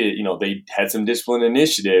created, they had some discipline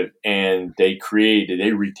initiative and they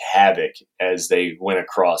wreaked havoc as they went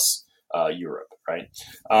across Europe, right?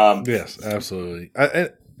 Yes, absolutely.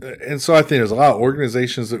 And so I think there's a lot of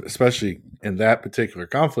organizations, especially in that particular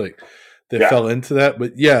conflict, that fell into that.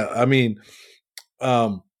 But yeah, I mean,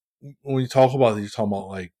 when you talk about it, you're talking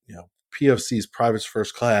about PFC's Privates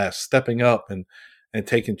First Class stepping up and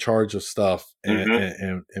taking charge of stuff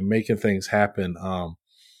and making things happen.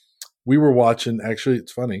 We were watching, actually,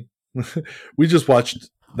 it's funny. We just watched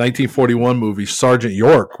 1941 movie Sergeant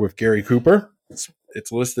York with Gary Cooper.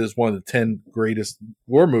 It's listed as one of the 10 greatest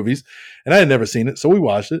war movies, and I had never seen it, so we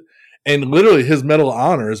watched it. And literally his Medal of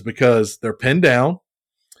Honor is because they're pinned down,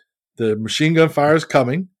 the machine gun fire is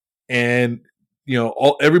coming, and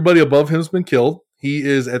everybody above him has been killed. He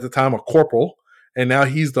is at the time a corporal, and now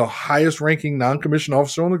he's the highest ranking non-commissioned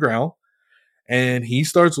officer on the ground, and he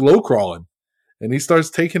starts low crawling. And he starts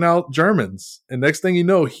taking out Germans. And next thing you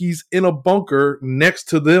know, he's in a bunker next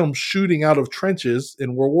to them shooting out of trenches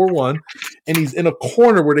in World War I. And he's in a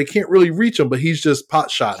corner where they can't really reach him, but he's just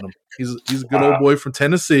pot-shotting them. He's a good old boy from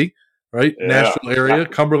Tennessee, right? Yeah. Nashville area,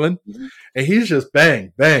 Cumberland. And he's just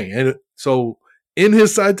bang, bang. And so in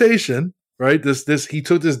his citation, right? He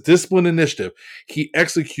took this discipline initiative. He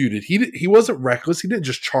executed. He wasn't reckless. He didn't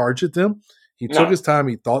just charge at them. He took his time.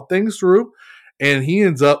 He thought things through, and he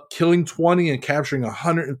ends up killing 20 and capturing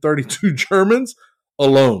 132 Germans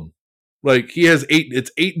alone. Like he has 8.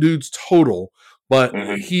 It's 8 dudes total, but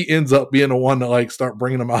he ends up being the one to like start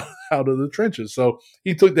bringing them out of the trenches. So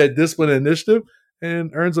he took that discipline initiative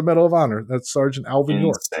and earns a Medal of Honor. That's Sergeant Alvin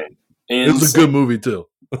York. It was a good movie too.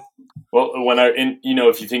 Well,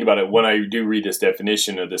 if you think about it, when I do read this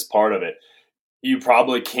definition of this part of it, you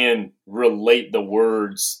probably can relate the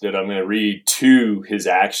words that I'm going to read to his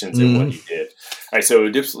actions and what he did. All right, so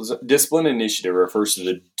discipline initiative refers to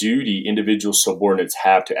the duty individual subordinates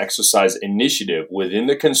have to exercise initiative within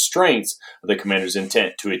the constraints of the commander's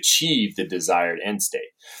intent to achieve the desired end state.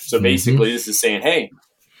 So basically, this is saying, hey,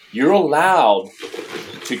 you're allowed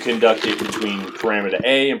to conduct it between parameter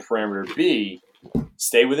A and parameter B.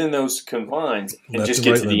 Stay within those confines and just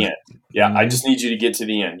get to the end. Yeah, I just need you to get to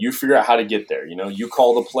the end. You figure out how to get there. You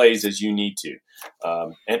call the plays as you need to.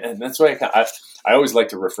 And that's why I always like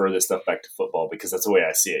to refer this stuff back to football because that's the way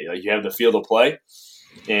I see it. Like you have the field of play,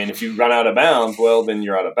 and if you run out of bounds, well, then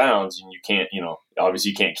you're out of bounds, and you can't, obviously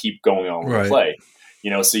you can't keep going on with the play.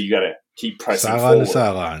 So you got to keep pressing sideline forward. to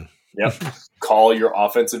sideline. Yep. Call your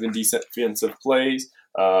offensive and defensive plays.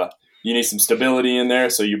 You need some stability in there,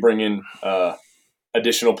 so you bring in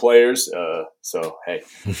additional players. So, hey,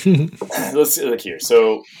 let's look here.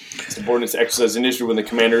 So, subordinates exercise initiative when the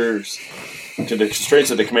commanders to the constraints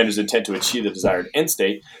of the commander's intent to achieve the desired end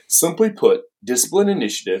state. Simply put, discipline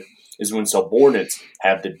initiative is when subordinates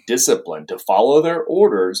have the discipline to follow their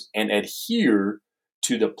orders and adhere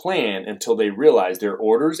to the plan until they realize their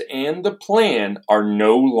orders and the plan are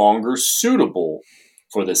no longer suitable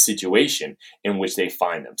for the situation in which they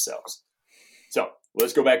find themselves. So,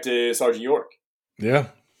 let's go back to Sergeant York. Yeah.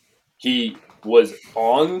 He was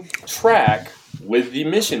on track with the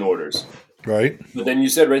mission orders. Right. But then you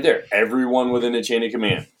said right there, everyone within the chain of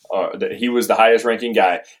command, that he was the highest ranking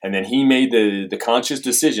guy. And then he made the conscious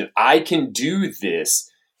decision, I can do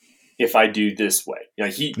this if I do this way.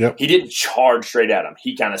 He didn't charge straight at him.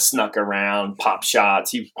 He kind of snuck around, pop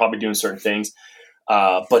shots. He was probably doing certain things.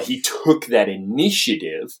 But he took that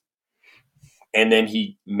initiative and then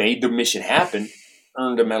he made the mission happen.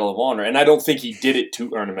 Earned a Medal of Honor. And I don't think he did it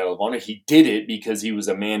to earn a Medal of Honor. He did it because he was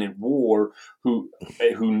a man in war who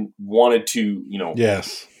wanted to,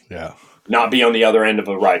 yes, yeah, not be on the other end of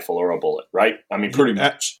a rifle or a bullet, right? I mean, pretty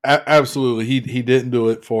much. Absolutely. He didn't do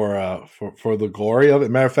it for the glory of it.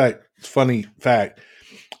 Matter of fact, funny fact,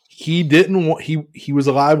 he didn't want he was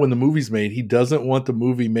alive when the movie's made. He doesn't want the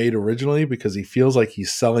movie made originally because he feels like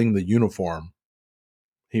he's selling the uniform.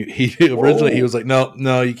 He originally he was like,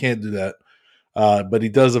 no, you can't do that. But he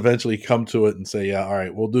does eventually come to it and say, yeah, all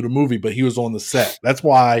right, we'll do the movie. But he was on the set. That's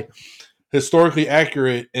why historically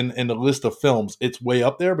accurate in the list of films, it's way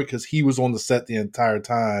up there because he was on the set the entire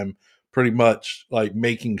time, pretty much like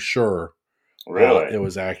making sure it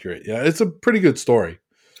was accurate. Yeah, it's a pretty good story.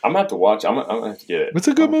 I'm going to have to watch. I'm going to have to get it. It's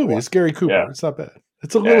a good movie. It's Gary Cooper. Yeah. It's not bad.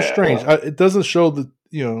 It's a little strange. It doesn't show the,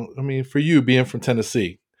 for you being from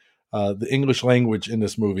Tennessee, the English language in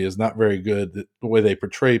this movie is not very good, the way they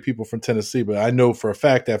portray people from Tennessee. But I know for a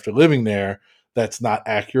fact after living there, that's not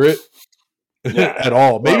accurate at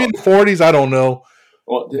all. Maybe in the 40s, I don't know.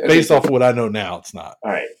 Well, based off of what I know now, it's not.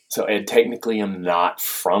 All right. So technically, I'm not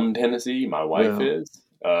from Tennessee. My wife is.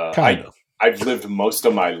 Kind of. I've lived most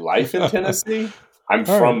of my life in Tennessee. I'm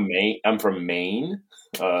from Maine. I'm from Maine.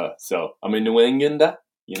 So I'm in New England, up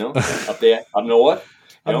there, up north.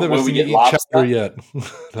 I've never seen you eat chowder yet.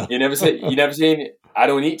 You never seen it? I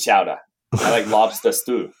don't eat chowder. I like lobster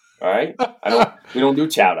stew. All right? We don't do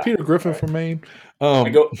chowder. Peter Griffin from Maine.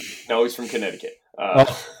 No, he's from Connecticut.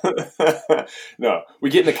 No, we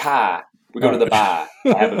get in the car. We go to the bar.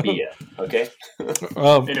 I have a beer. Okay.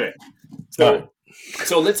 Anyway,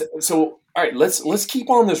 let's keep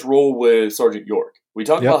on this roll with Sergeant York. We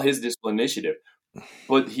talked about his discipline initiative,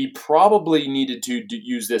 but he probably needed to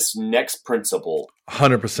use this next principle.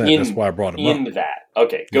 100%. That's why I brought him up. That.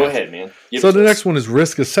 Okay, go ahead, man. So the next one is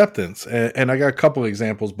risk acceptance. And I got a couple of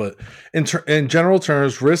examples, but in general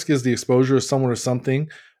terms, risk is the exposure of someone or something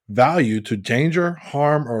value to danger,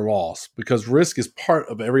 harm, or loss, because risk is part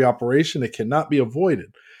of every operation. It cannot be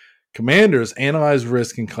avoided. Commanders analyze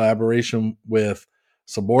risk in collaboration with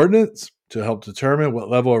subordinates to help determine what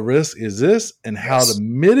level of risk is this and how to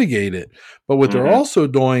mitigate it. But what they're also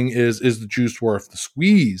doing is the juice worth the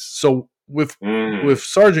squeeze? So with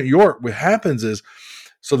Sergeant York, what happens is,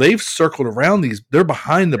 so they've circled around these, they're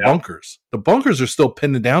behind the bunkers. The bunkers are still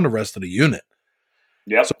pinning down the rest of the unit.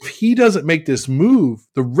 Yep. So if he doesn't make this move,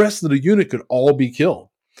 the rest of the unit could all be killed.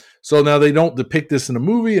 So now they don't depict this in the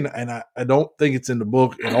movie, and I don't think it's in the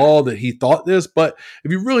book at all that he thought this. But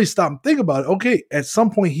if you really stop and think about it, okay, at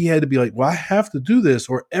some point he had to be like, well, I have to do this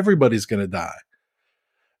or everybody's going to die.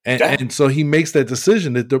 And so he makes that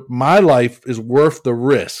decision that my life is worth the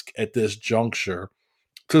risk at this juncture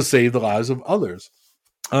to save the lives of others.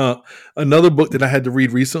 Another book that I had to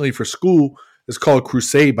read recently for school is called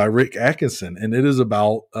Crusade by Rick Atkinson, and it is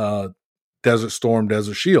about Desert Storm,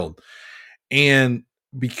 Desert Shield. And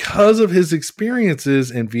because of his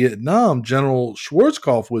experiences in Vietnam, General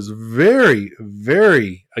Schwarzkopf was very,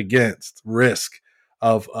 very against risk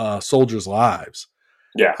of soldiers' lives.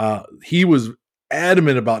 Yeah. He was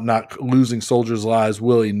adamant about not losing soldiers' lives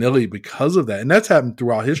willy-nilly because of that. And that's happened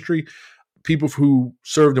throughout history. People who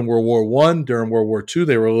served in World War I, during World War II,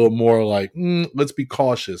 they were a little more like, let's be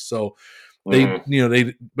cautious. So but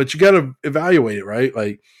you got to evaluate it, right?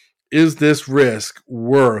 Like, is this risk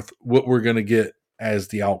worth what we're going to get as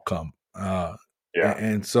the outcome?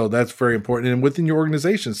 And so that's very important. And within your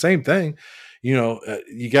organization, same thing.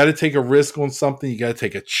 You got to take a risk on something. You got to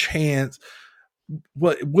take a chance.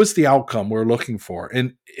 What's the outcome we're looking for?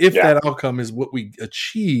 And if that outcome is what we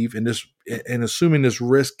achieve and assuming this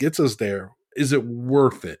risk gets us there, is it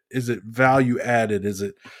worth it? Is it value added? Is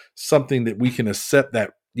it something that we can accept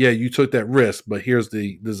that, yeah, you took that risk, but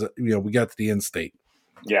we got to the end state.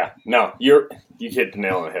 Yeah, no, you hit the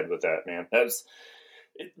nail on the head with that, man. That's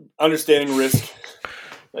understanding risk.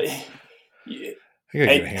 I gotta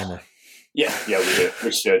get a hammer. Yeah,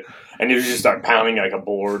 we should. And if you just start pounding like a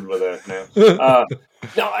board with a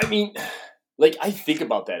no, I mean, like, I think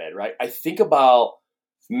about that, Ed, right? I think about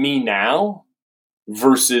me now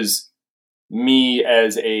versus me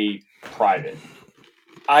as a private.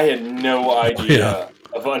 I had no idea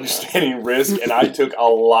of understanding risk, and I took a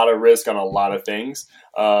lot of risk on a lot of things.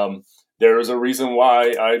 There was a reason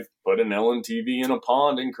why I put an LNTV in a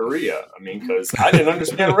pond in Korea. I mean, because I didn't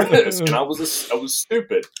understand risk, and I was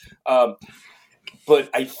stupid. But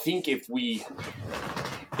I think it's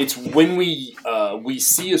when we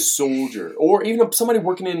see a soldier or even somebody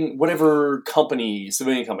working in whatever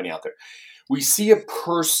civilian company out there, we see a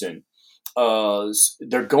person,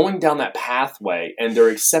 they're going down that pathway and they're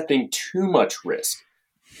accepting too much risk.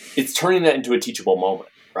 It's turning that into a teachable moment.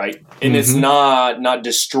 Right. And it's not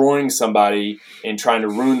destroying somebody and trying to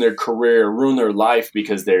ruin their career, ruin their life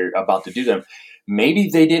because they're about to do them. Maybe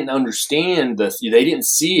they didn't understand this. They didn't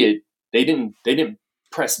see it. They didn't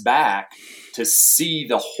press back to see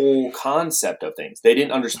the whole concept of things. They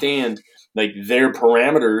didn't understand like their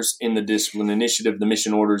parameters in the discipline initiative, the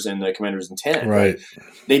mission orders, and the commander's intent. Right.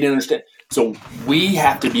 They didn't understand. So we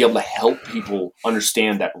have to be able to help people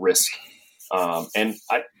understand that risk.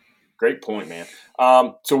 Great point, man.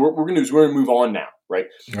 So what we're going to do is we're going to move on now, right?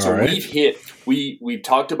 All right. We've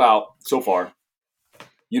talked about so far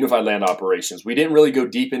unified land operations. We didn't really go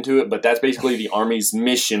deep into it, but that's basically the Army's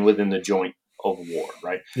mission within the joint of war,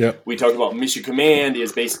 right? Yeah. We talked about mission command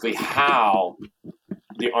is basically how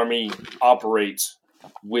the Army operates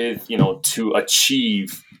with, to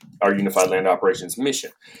achieve our unified land operations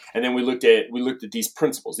mission. And then we looked at these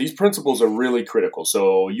principles. These principles are really critical.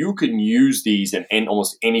 So you can use these in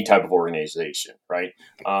almost any type of organization, right?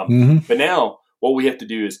 But now what we have to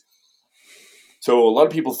do is, so a lot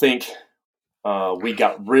of people think we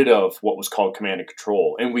got rid of what was called command and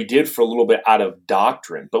control. And we did for a little bit out of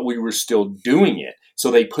doctrine, but we were still doing it. So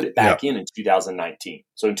they put it back in 2019.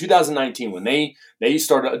 So in 2019, when they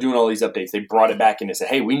started doing all these updates, they brought it back in and said,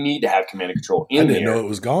 hey, we need to have command and control in there. I didn't know it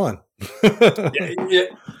was gone.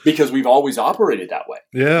 Because we've always operated that way.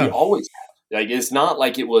 Yeah. We always have. Like, it's not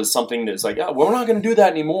like it was something that's like, oh, well, we're not going to do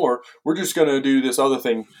that anymore. We're just going to do this other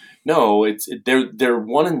thing. No, they're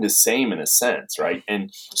one and the same in a sense, right? And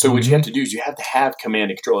so what you have to do is you have to have command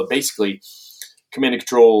and control. Basically, command and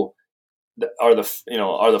control are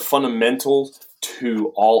the fundamentals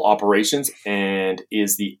to all operations and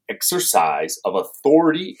is the exercise of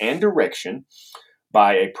authority and direction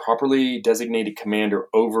by a properly designated commander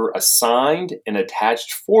over assigned and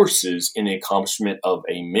attached forces in the accomplishment of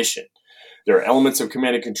a mission. There are elements of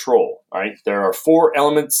command and control, right? There are 4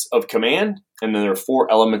 elements of command, and then there are 4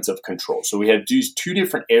 elements of control. So we have these 2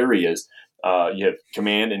 different areas. You have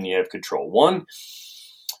command and you have control.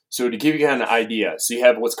 So to give you kind of an idea, so you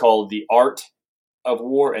have what's called the art of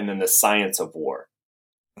war and then the science of war.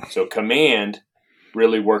 So command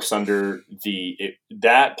really works under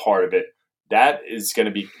that part of it. That is going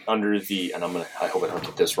to be under and I hope I don't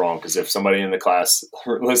get this wrong, because if somebody in the class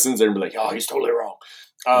listens, they're going to be like, oh, he's totally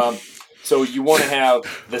wrong. So you want to have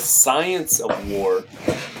the science of war,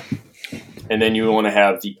 and then you want to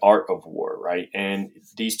have the art of war, right? And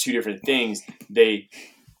these 2 different things, they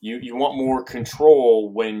You want more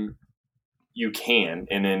control when you can,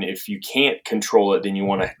 and then if you can't control it, then you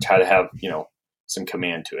want to try to have some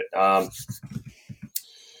command to it.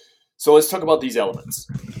 So let's talk about these elements.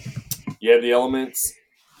 You have the elements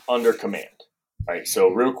under command. All right, so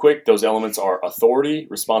real quick, those elements are authority,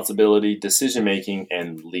 responsibility, decision-making,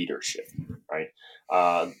 and leadership. Right?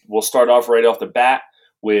 We'll start off right off the bat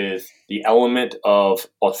with the element of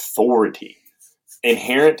authority.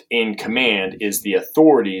 Inherent in command is the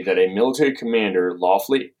authority that a military commander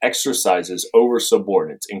lawfully exercises over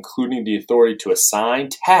subordinates, including the authority to assign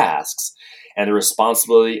tasks and the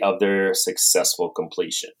responsibility of their successful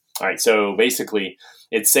completion. All right, so basically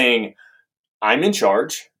it's saying, I'm in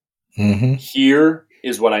charge. Mm-hmm. Here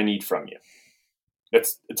is what I need from you.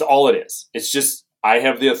 It's all it is. It's just I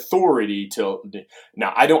have the authority to –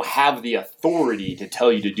 now, I don't have the authority to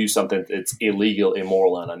tell you to do something that's illegal,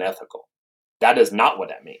 immoral, and unethical. That is not what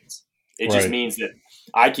that means. It just means that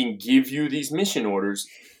I can give you these mission orders.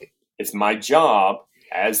 It's my job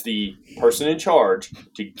as the person in charge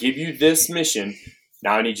to give you this mission.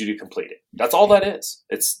 Now I need you to complete it. That's all that is.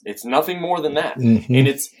 It's nothing more than that. Mm-hmm. And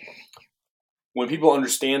it's when people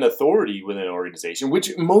understand authority within an organization,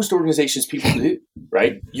 which most organizations people do,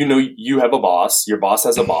 right? You have a boss, your boss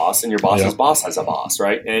has a boss, and your boss's boss has a boss,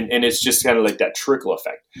 right? And it's just kind of like that trickle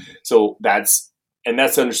effect. So that's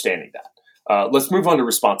understanding that. Let's move on to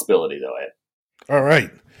responsibility, though, Ed. All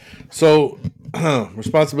right. So,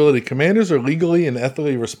 responsibility. Commanders are legally and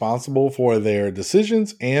ethically responsible for their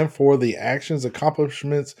decisions and for the actions,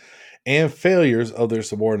 accomplishments, and failures of their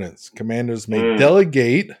subordinates. Commanders may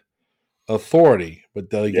delegate authority, but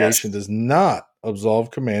delegation does not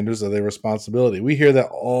absolve commanders of their responsibility. We hear that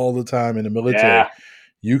all the time in the military. Yeah.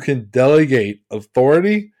 You can delegate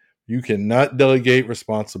authority. You cannot delegate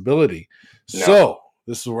responsibility. No. So,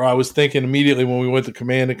 this is where I was thinking immediately when we went to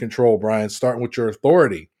command and control, Brian, starting with your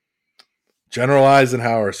authority. General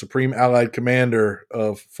Eisenhower, Supreme Allied Commander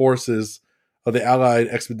of Forces of the Allied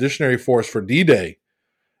Expeditionary Force for D-Day.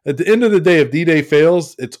 At the end of the day, if D-Day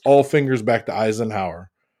fails, it's all fingers back to Eisenhower.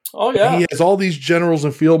 Oh, yeah. And he has all these generals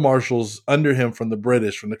and field marshals under him from the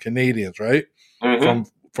British, from the Canadians, right? Mm-hmm.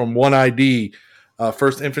 From 1ID,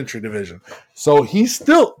 1st Infantry Division. So he's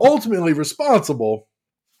still ultimately responsible.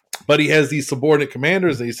 But he has these subordinate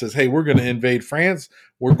commanders that he says, hey, we're going to invade France.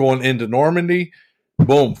 We're going into Normandy.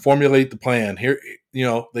 Boom, formulate the plan. Here,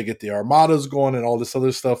 they get the armadas going and all this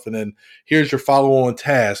other stuff. And then here's your follow-on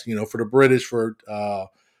task, for the British, for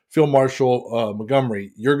Field Marshal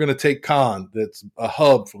Montgomery. You're going to take Caen. That's a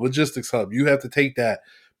hub, logistics hub. You have to take that.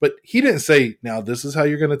 But he didn't say, now this is how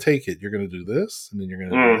you're going to take it. You're going to do this, and then you're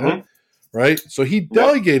going to do that. Right? So he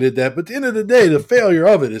delegated that. But at the end of the day, the failure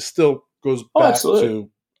of it still goes back to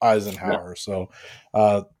Eisenhower. So,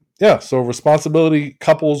 so responsibility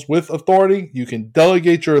couples with authority. You can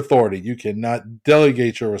delegate your authority. You cannot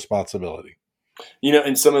delegate your responsibility.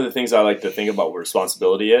 And some of the things I like to think about with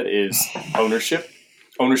responsibility, Ed, is ownership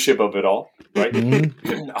of it all, right?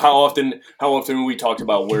 Mm-hmm. How often we talked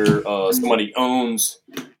about where somebody owns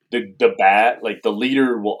the bad, like the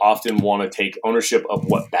leader will often want to take ownership of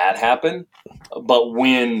what bad happened, but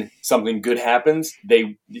when something good happens,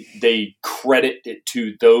 they credit it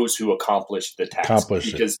to those who accomplished the task.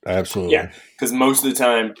 Absolutely. Yeah, because most of the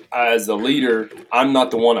time, as a leader, I'm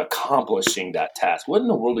not the one accomplishing that task. What in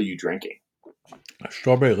the world are you drinking?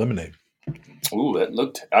 Strawberry lemonade. Ooh, that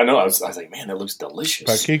looked. I know. I was like, man, that looks delicious.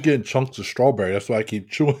 But I keep getting chunks of strawberry. That's why I keep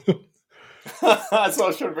chewing. That's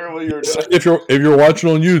not sure what you were doing. If you're watching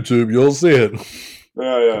on YouTube, you'll see it.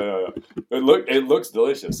 Yeah. It looks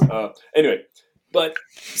delicious. Anyway,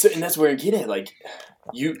 and that's where I get it. Like,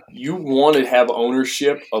 you want to have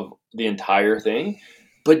ownership of the entire thing,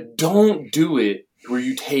 but don't do it where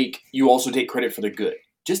you also take credit for the good.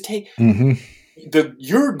 Just take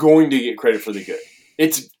you're going to get credit for the good.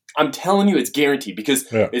 I'm telling you, it's guaranteed,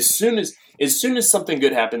 because as soon as something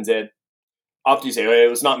good happens, Ed, often you say, "Hey, it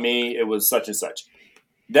was not me; it was such and such."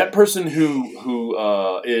 That person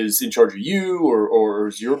who is in charge of you or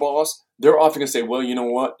is your boss, they're often going to say, "Well, you know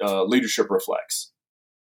what? Leadership reflects."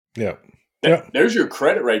 Yeah. There's your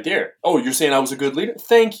credit right there. Oh, you're saying I was a good leader?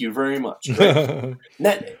 Thank you very much. Right?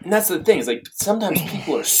 and that's the thing. Is like sometimes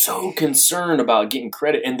people are so concerned about getting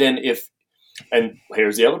credit, and then and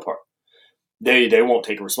here's the other part. They won't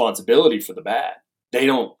take responsibility for the bad. They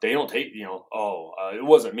don't take, it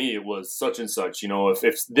wasn't me, it was such and such.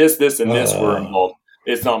 If this and this were involved,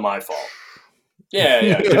 it's not my fault.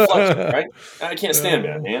 Yeah, deflection, right? I can't stand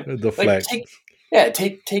that, man. Deflect.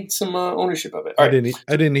 Take some ownership of it. All right.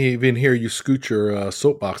 I didn't even hear you scoot your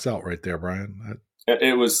soapbox out right there, Brian.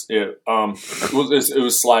 It was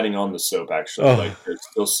sliding on the soap, actually. Oh. Like there's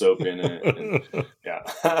still soap in it. And, yeah.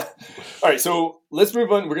 All right. So let's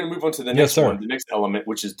move on. We're going to move on to the next one, the next element,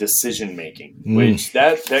 which is decision making, which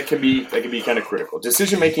that can be kind of critical.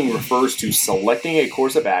 Decision making refers to selecting a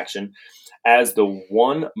course of action as the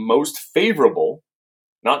one most favorable.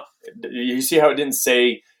 Not, you see how it didn't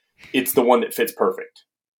say it's the one that fits perfect.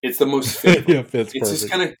 It's the most favorable. Yeah, fits it's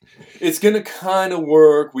perfect. it's gonna kind of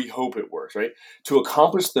work. We hope it works, right? To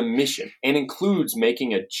accomplish the mission, and includes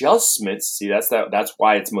making adjustments. See, that's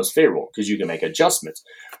why it's most favorable, because you can make adjustments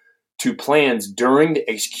to plans during the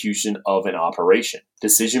execution of an operation.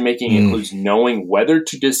 Decision making includes knowing whether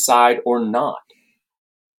to decide or not,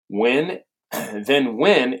 when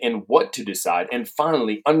and what to decide, and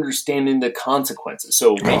finally understanding the consequences.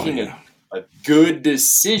 So making a good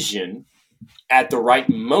decision at the right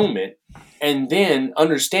moment, and then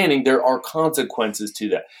understanding there are consequences to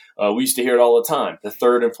that. We used to hear it all the time, the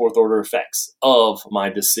third and fourth order effects of my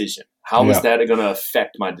decision. How is that going to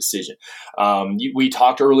affect my decision? We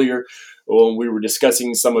talked earlier when we were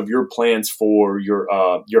discussing some of your plans for your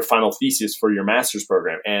final thesis for your master's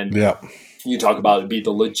program. And you talk about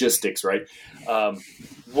the logistics, right?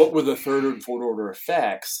 What were the third and fourth order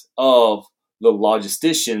effects of the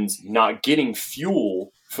logisticians not getting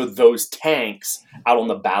fuel for those tanks out on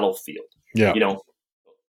the battlefield? Yeah.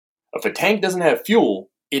 If a tank doesn't have fuel,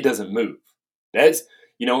 it doesn't move. That's,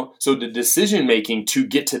 so the decision making to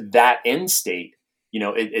get to that end state,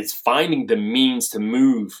 it's finding the means to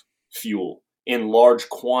move fuel in large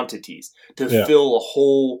quantities to fill a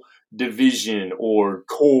whole division or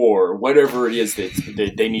corps, whatever it is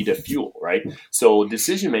that they need to fuel, right? So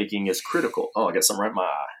decision making is critical. Oh, I got something right in my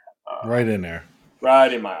eye. Right in there.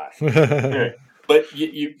 Right in my eye. Right. But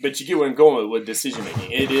you get where I'm going with decision making.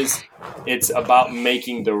 It's about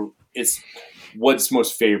making it's what's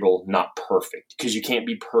most favorable, not perfect, because you can't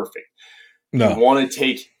be perfect. No. You want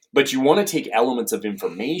to take elements of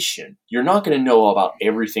information. You're not going to know about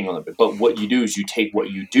everything on it, but what you do is you take what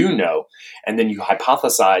you do know, and then you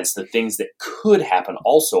hypothesize the things that could happen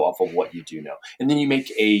also off of what you do know, and then you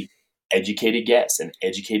make a educated guess, an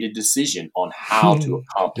educated decision on how to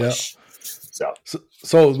accomplish.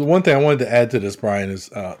 So the one thing I wanted to add to this, Brian,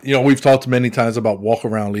 is we've talked many times about walk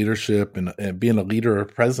around leadership and being a leader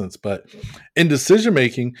of presence, but in decision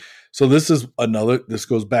making. So this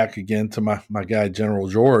goes back again to my guy, General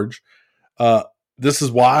George. This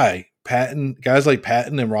is why guys like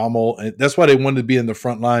Patton and Rommel, and that's why they wanted to be in the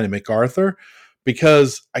front line in MacArthur,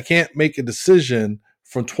 because I can't make a decision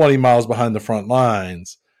from 20 miles behind the front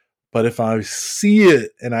lines. But if I see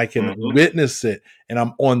it and I can witness it and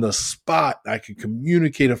I'm on the spot, I can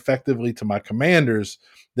communicate effectively to my commanders,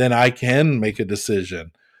 then I can make a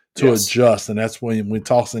decision to adjust. And that's when we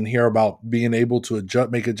talk in here about being able to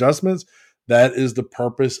make adjustments. That is the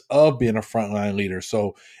purpose of being a frontline leader.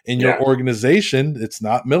 So in your organization, it's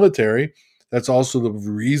not military. That's also the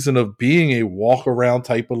reason of being a walk around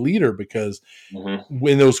type of leader, because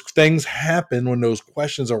when those things happen, when those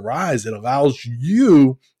questions arise, it allows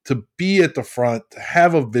you to be at the front, to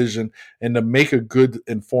have a vision, and to make a good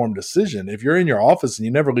informed decision. If you're in your office and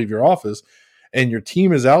you never leave your office and your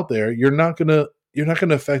team is out there, you're not gonna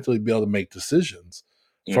effectively be able to make decisions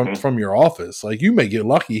from your office. Like, you may get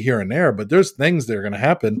lucky here and there, but there's things that are going to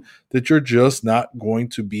happen that you're just not going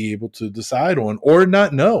to be able to decide on or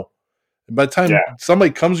not know. And by the time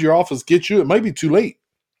somebody comes to your office, gets you, it might be too late.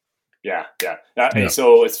 Yeah. Hey,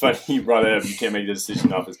 so it's funny you brought it up. You can't make the decision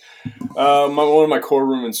in office. One of my core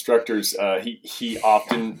room instructors, he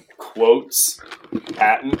often quotes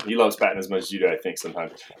Patton. He loves Patton as much as you do, I think,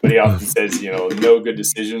 sometimes. But he often says, no good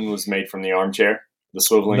decision was made from the armchair, the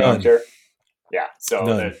swiveling armchair. Yeah.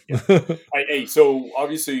 So, so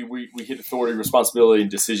obviously we hit authority, responsibility, and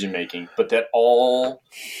decision making, but that all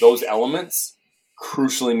those elements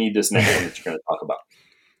crucially need this next one that you're going to talk about.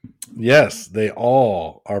 Yes, they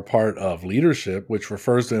all are part of leadership, which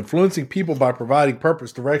refers to influencing people by providing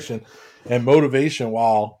purpose, direction, and motivation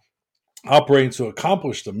while operating to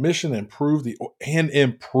accomplish the mission and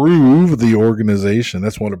improve the organization.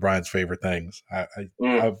 That's one of Brian's favorite things.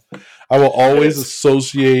 I will always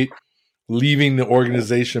associate leaving the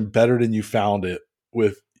organization better than you found it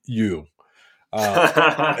with you.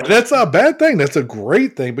 And that's not a bad thing. That's a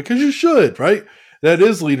great thing, because you should, right? That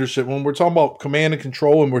is leadership. When we're talking about command and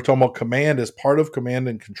control, and we're talking about command as part of command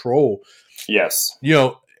and control. Yes.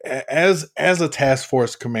 As a task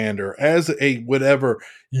force commander, as a whatever,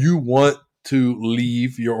 you want to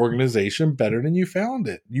leave your organization better than you found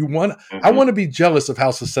it. I want to be jealous of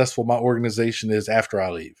how successful my organization is after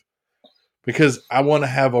I leave, because I want to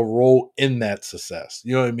have a role in that success.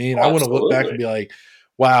 You know what I mean? Absolutely. I want to look back and be like,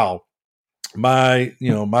 wow, my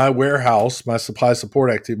warehouse, my supply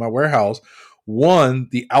support activity, my warehouse won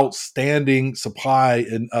the outstanding supply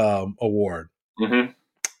award Mm-hmm.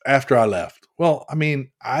 after I left. Well, I mean,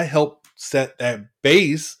 I helped set that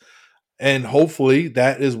base, and hopefully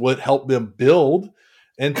that is what helped them build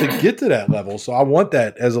and to get to that level. So I want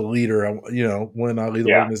that as a leader, when I lead the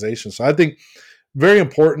Yeah. organization. So I think very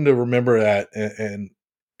important to remember that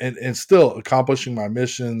and still accomplishing my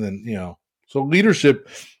mission, and so leadership,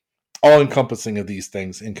 all encompassing of these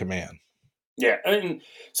things in command. Yeah, and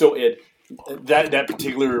so that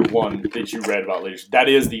particular one that you read about leadership, that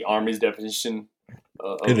is the Army's definition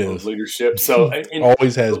of leadership. So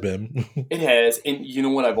always has been. It has, and you know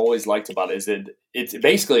what I've always liked about it is that it's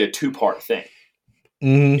basically a two-part thing.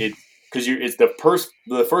 Mm-hmm. It's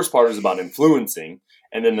the first part is about influencing,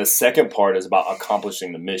 and then the second part is about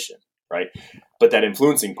accomplishing the mission, right? But that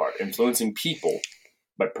influencing part, influencing people,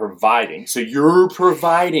 but providing. So you're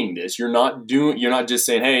providing this. You're not just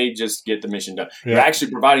saying, hey, just get the mission done. Yeah. You're actually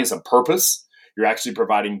providing some purpose. You're actually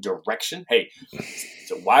providing direction. Hey,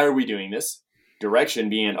 so why are we doing this? Direction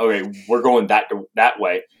being, okay, we're going that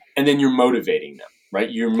way. And then you're motivating them, right?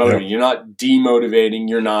 You're motivating. Yeah. You're not demotivating.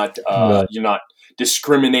 You're not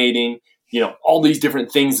discriminating. All these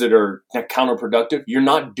different things that are counterproductive. You're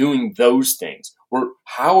not doing those things.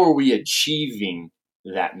 How are we achieving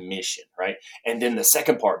that mission, right? And then the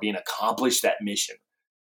second part being accomplish that mission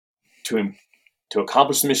to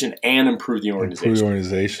accomplish the mission and improve the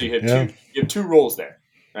organization. So you have two roles there,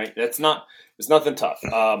 right? It's nothing tough.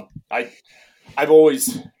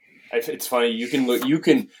 It's funny. You can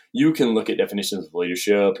look at definitions of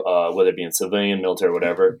leadership, whether it be in civilian, military,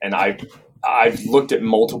 whatever. And I've looked at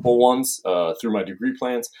multiple ones through my degree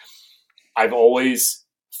plans. I've always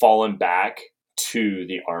fallen back to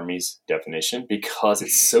the Army's definition because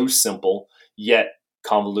it's so simple yet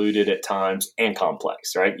convoluted at times and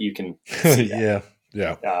complex, right? You can see that.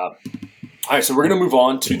 Yeah. All right, so we're going to move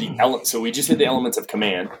on to the elements. So we just hit the elements of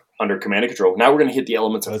command under command and control. Now we're going to hit the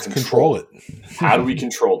elements of control. It. How do we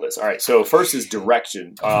control this? All right, so first is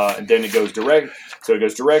direction, and then it goes direct. So it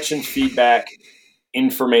goes direction, feedback,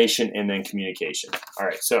 information, and then communication. All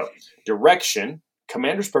right, so direction.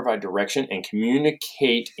 Commanders provide direction and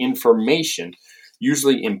communicate information,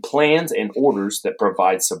 usually in plans and orders that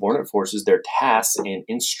provide subordinate forces their tasks and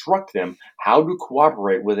instruct them how to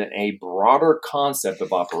cooperate within a broader concept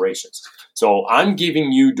of operations. So I'm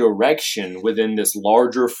giving you direction within this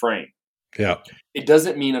larger frame. Yeah. It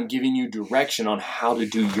doesn't mean I'm giving you direction on how to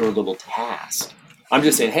do your little task. I'm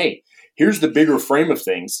just saying, hey, here's the bigger frame of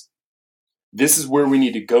things. This is where we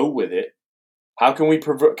need to go with it. How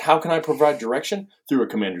can I provide direction? Through a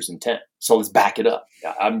commander's intent. So let's back it up.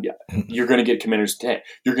 You're going to get commander's intent.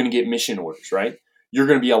 You're going to get mission orders, right? You're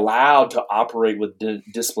going to be allowed to operate with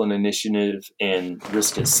discipline, initiative, and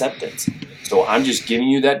risk acceptance. So I'm just giving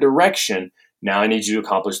you that direction. Now I need you to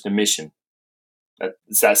accomplish the mission.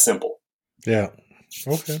 It's that simple. Yeah.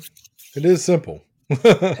 Okay. It is simple.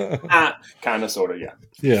 Kind of, sort of, yeah.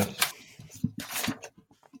 Yeah.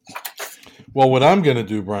 Well, what I'm going to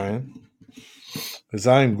do, Brian, is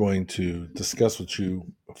I'm going to discuss with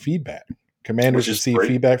you feedback. Commanders receive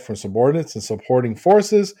feedback from subordinates and supporting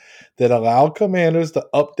forces that allow commanders to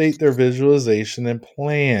update their visualization and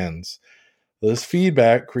plans. This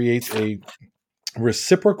feedback creates a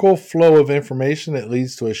reciprocal flow of information that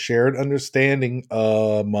leads to a shared understanding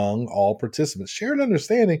among all participants. Shared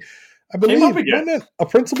understanding, I believe, wasn't it a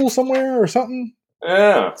principle somewhere or something?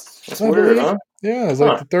 Yeah, that's weird, huh? Yeah, it's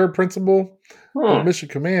like the third principle of mission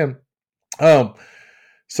command.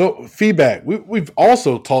 So feedback. We've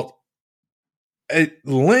also talked at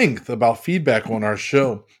length about feedback on our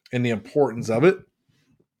show and the importance of it.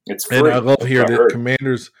 It's free. And I love here that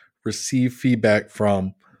commanders receive feedback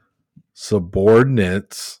from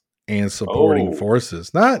subordinates and supporting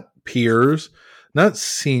forces, not peers, not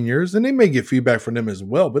seniors. And they may get feedback from them as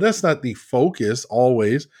well, but that's not the focus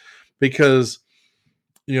always, because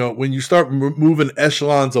when you start moving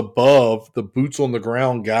echelons above the boots on the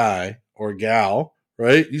ground guy or gal,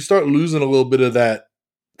 right? You start losing a little bit of that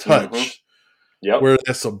touch. Mm-hmm. Yep. Where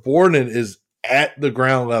the subordinate is at the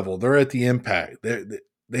ground level. They're at the impact.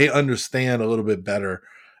 They understand a little bit better.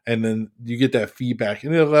 And then you get that feedback.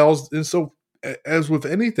 And it allows, and so as with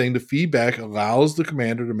anything, the feedback allows the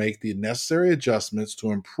commander to make the necessary adjustments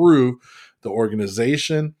to improve the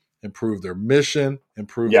organization, improve their mission,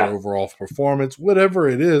 improve their overall performance, whatever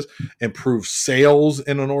it is, improve sales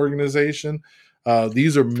in an organization.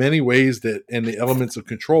 These are many ways that in the elements of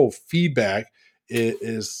control, feedback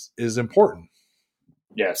is important.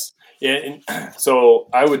 Yes. Yeah. And so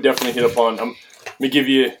I would definitely hit upon. Let me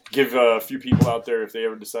give a few people out there, if they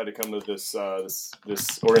ever decide to come to this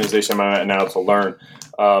organization I'm at now to learn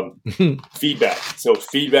feedback. So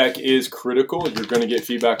feedback is critical. You're going to get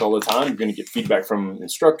feedback all the time. You're going to get feedback from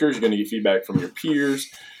instructors. You're going to get feedback from your peers.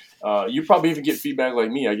 You probably even get feedback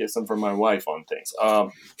like me. I get some from my wife on things.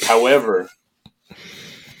 However,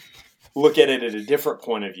 look at it at a different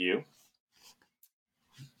point of view.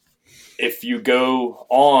 If you go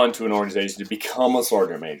on to an organization to become a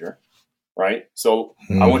sergeant major, right? So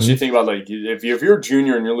I want you to think about, like, if you're a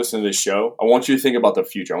junior and you're listening to this show, I want you to think about the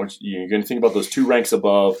future. You're going to think about those 2 ranks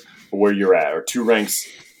above where you're at, or 2 ranks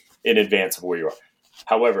in advance of where you are.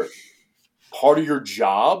 However, part of your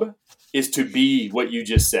job is to be what you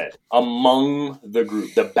just said, among the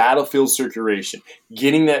group, the battlefield circulation,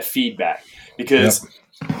 getting that feedback. Because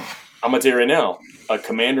I'm going to tell you right now, a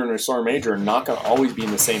commander and a sergeant major are not going to always be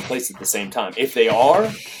in the same place at the same time. If they are,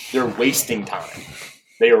 they're wasting time.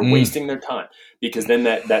 They are wasting their time, because then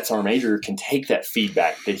that sergeant major can take that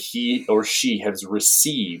feedback that he or she has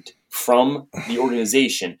received from the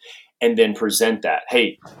organization and then present that.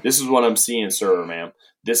 Hey, this is what I'm seeing, sir or ma'am.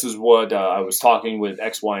 This is what I was talking with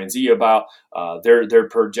X, Y, and Z about. They're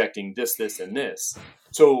projecting this, and this.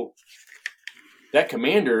 So that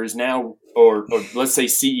commander is now, or let's say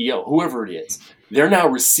CEO, whoever it is, they're now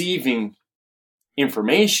receiving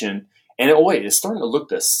information, and it's starting to look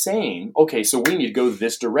the same. Okay, so we need to go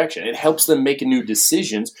this direction. It helps them make new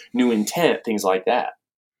decisions, new intent, things like that.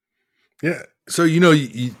 Yeah. So,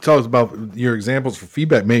 you talked about your examples for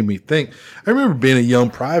feedback, made me think. I remember being a young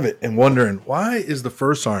private and wondering, why is the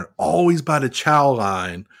first sergeant always by the chow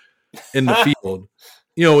line in the field?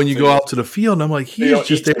 When you go out to the field, and I'm like, he's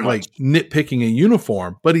just there like nitpicking a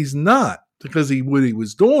uniform, but he's not, because what he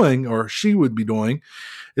was doing, or she would be doing,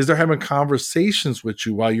 is they're having conversations with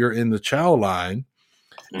you while you're in the chow line,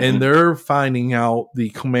 and they're finding out the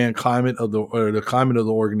command climate the climate of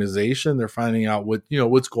the organization. They're finding out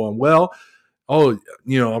what's going well. Oh,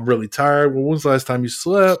 I'm really tired. Well, when's the last time you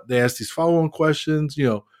slept? They ask these follow-on questions,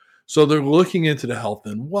 so they're looking into the health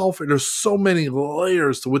and welfare. There's so many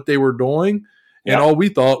layers to what they were doing. And all we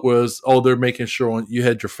thought was, they're making sure you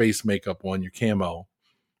had your face makeup on, your camo.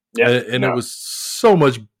 Yeah, and it was so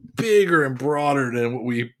much bigger and broader than what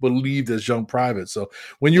we believed as young privates. So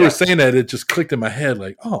when you were saying that, it just clicked in my head,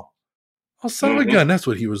 like, son of a gun, that's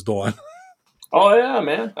what he was doing. Oh yeah,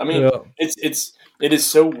 man. I mean, it is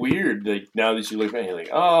so weird. Like, now that you look back, you're like,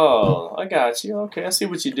 oh, I got you. Okay, I see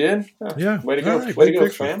what you did. Way to go, right, way to go,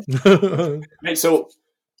 fam. Hey, so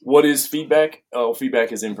what is feedback? Oh,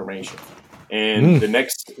 feedback is information. And the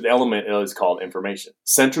next element is called information.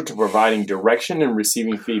 Central to providing direction and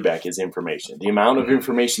receiving feedback is information. The amount of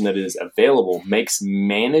information that is available makes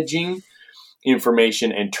managing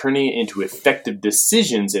information and turning it into effective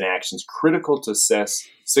decisions and actions critical to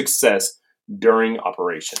success during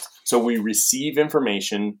operations. So we receive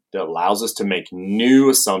information that allows us to make new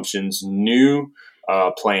assumptions, new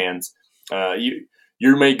plans. You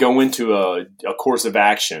may go into a course of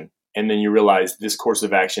action, and then you realize this course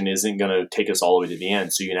of action isn't going to take us all the way to the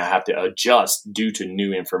end. So you're going to have to adjust due to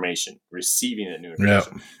new information, receiving that new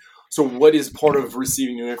information. Yep. So what is part of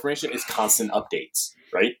receiving new information is constant updates,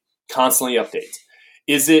 right? Constantly updates.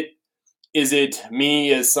 Is it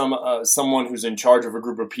me as someone who's in charge of a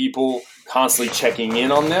group of people constantly checking in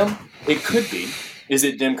on them? It could be. Is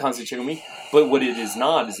it them constantly checking me? But what it is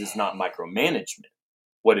not is it's not micromanagement.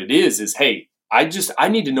 What it is, hey, I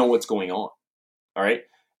need to know what's going on. All right.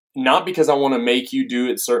 Not because I want to make you do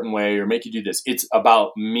it a certain way or make you do this. It's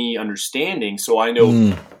about me understanding, so I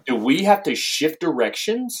know, do we have to shift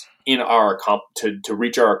directions in our to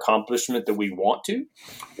reach our accomplishment that we want to,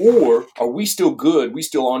 or are we still good? We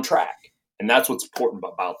still on track? And that's what's important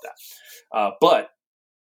about that. But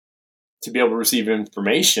to be able to receive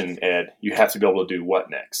information, Ed, you have to be able to do what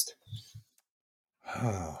next?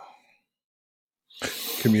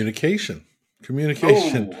 Communication.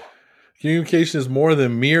 Oh. Communication is more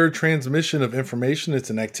than mere transmission of information.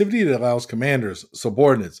 It's an activity that allows commanders,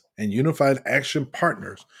 subordinates, and unified action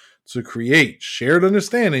partners to create shared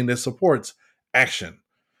understanding that supports action.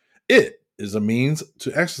 It is a means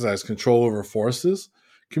to exercise control over forces.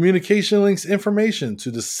 Communication links information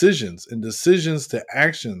to decisions and decisions to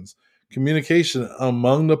actions. Communication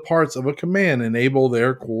among the parts of a command enable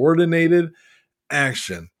their coordinated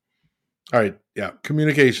action. All right,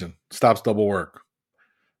 communication stops double work.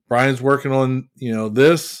 Brian's working on,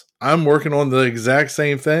 this. I'm working on the exact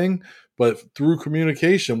same thing, but through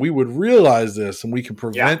communication, we would realize this, and we can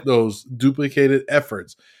prevent those duplicated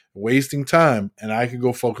efforts, wasting time, and I could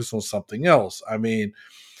go focus on something else. I mean,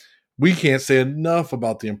 we can't say enough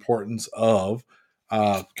about the importance of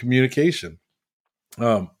communication.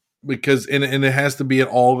 Because and it has to be at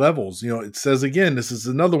all levels. It says again, this is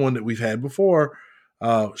another one that we've had before,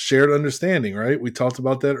 shared understanding, right? We talked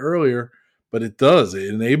about that earlier, but it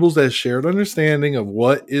enables that shared understanding of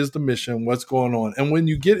what is the mission, what's going on. And when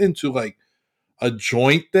you get into like a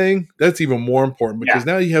joint thing, that's even more important because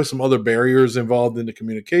now you have some other barriers involved in the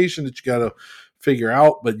communication that you got to figure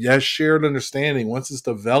out. But yes, shared understanding, once it's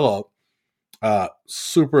developed,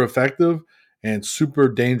 super effective and super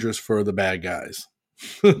dangerous for the bad guys.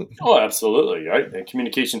 Oh, absolutely. Right. And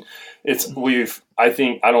communication, I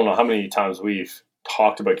don't know how many times we've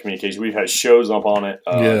talked about communication. We've had shows up on it,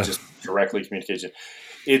 just directly communication.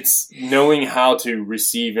 It's knowing how to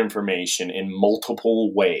receive information in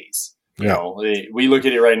multiple ways. You know, we look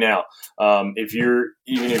at it right now. Even if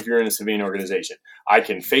you're in a civilian organization, I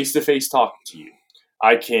can face-to-face talk to you.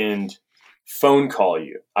 I can phone call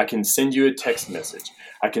you. I can send you a text message.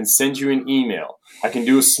 I can send you an email. I can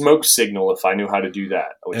do a smoke signal if I knew how to do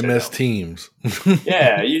that. MS Teams.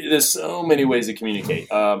 There's so many ways to communicate.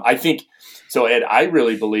 I think so, Ed. I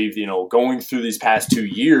really believe going through these past 2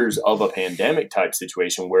 years of a pandemic type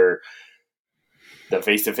situation where the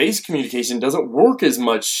face-to-face communication doesn't work as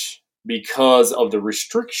much because of the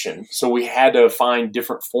restriction. So we had to find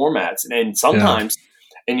different formats, and sometimes,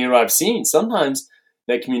 I've seen sometimes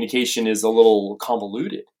that communication is a little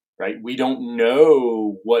convoluted. Right? We don't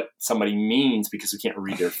know what somebody means because we can't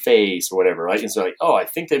read their face or whatever, right? And so I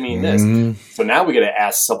think they mean this. So now we got to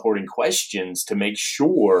ask supporting questions to make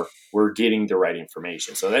sure we're getting the right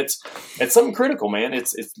information. So that's something critical, man.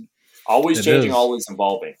 It's always changing, always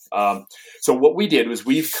evolving. So what we did was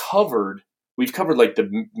we've covered like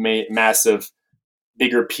the massive,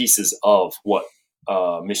 bigger pieces of what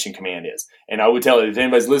Mission Command is. And I would tell you, if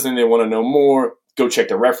anybody's listening, they want to know more, go check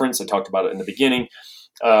the reference. I talked about it in the beginning.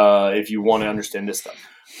 If you want to understand this stuff.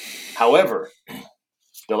 However,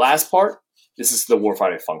 the last part, this is the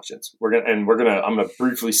warfighting functions. I'm gonna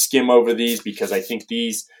briefly skim over these because I think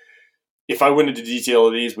these, if I went into detail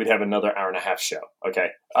of these, we'd have another hour and a half show.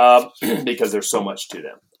 Okay, because there's so much to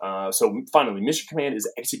them. So finally, Mission Command is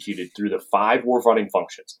executed through the 5 warfighting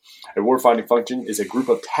functions. A warfighting function is a group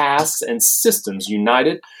of tasks and systems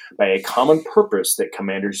united by a common purpose that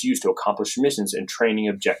commanders use to accomplish missions and training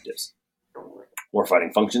objectives.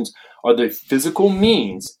 Warfighting functions are the physical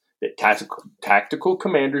means that tactical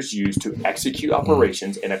commanders use to execute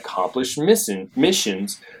operations and accomplish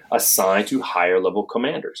missions assigned to higher level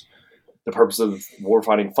commanders. The purpose of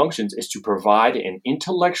warfighting functions is to provide an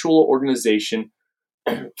intellectual organization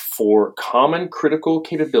for common critical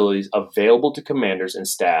capabilities available to commanders and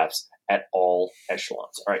staffs at all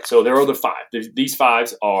echelons. All right, so there are the 5. These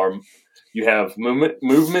 5s are: you have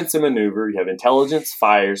movements and maneuver, you have intelligence,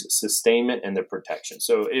 fires, sustainment, and the protection.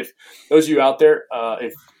 So if those of you out there,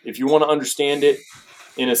 if you want to understand it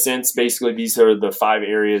in a sense, basically these are the 5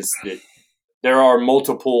 areas that there are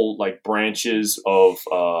multiple like branches of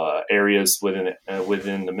areas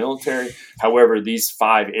within the military. However, these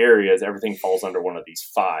 5 areas, everything falls under one of these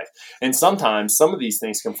 5. And sometimes some of these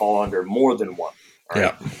things can fall under more than one.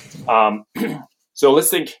 Right? Yeah. So let's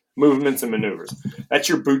think movements and maneuvers. That's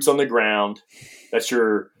your boots on the ground. That's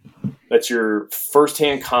your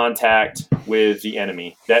firsthand contact with the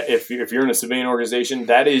enemy. That if you're in a civilian organization,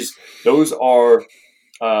 those are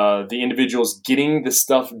the individuals getting the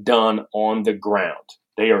stuff done on the ground.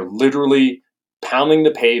 They are literally pounding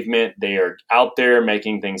the pavement. They are out there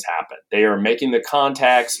making things happen. They are making the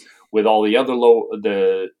contacts with all the other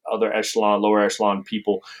lower echelon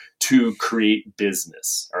people to create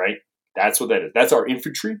business. All right. That's what that is. That's our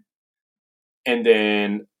infantry. And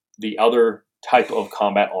then the other type of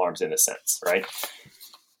combat arms in a sense, right?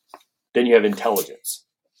 Then you have intelligence.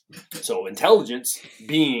 So intelligence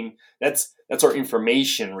being, that's our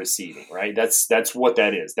information receiving, right? That's what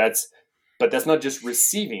that is. But that's not just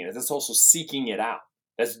receiving it. That's also seeking it out.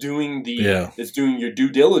 That's doing that's doing your due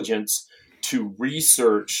diligence to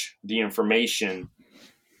research the information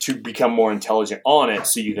to become more intelligent on it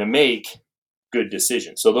so you can make good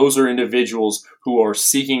decisions. So those are individuals who are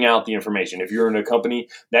seeking out the information. If you're in a company,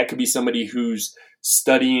 that could be somebody who's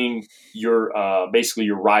studying your basically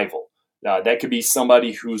your rival. That could be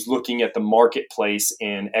somebody who's looking at the marketplace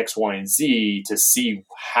in X, Y, and Z to see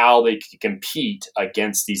how they can compete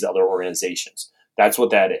against these other organizations. That's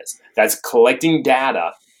what that is. That's collecting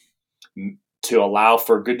data to allow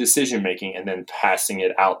for good decision making and then passing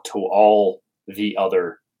it out to all the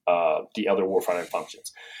other warfighting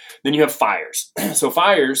functions. Then you have fires. So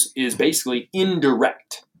fires is basically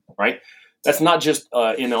indirect, right? That's not just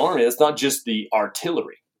in the Army. That's not just the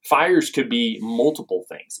artillery. Fires could be multiple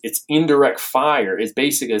things. It's indirect fire.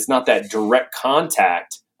 It's not that direct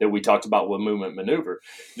contact that we talked about with movement maneuver.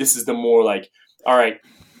 This is the more like, all right,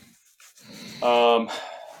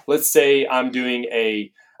 let's say I'm doing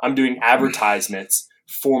advertisements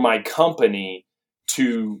for my company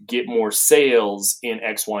to get more sales in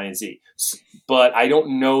X, Y, and Z. But I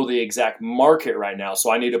don't know the exact market right now.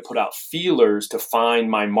 So I need to put out feelers to find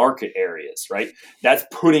my market areas, right? That's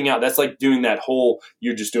like doing that whole,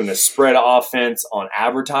 you're just doing a spread offense on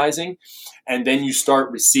advertising. And then you start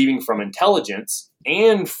receiving from intelligence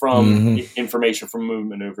and from information from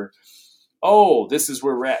movement maneuver. Oh, this is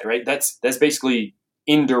where we're at, right? That's basically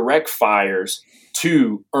indirect fires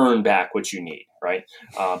to earn back what you need, right?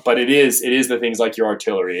 But it is the things like your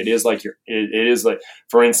artillery. It is like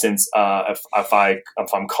for instance, if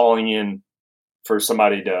I'm calling in for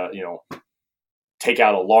somebody to take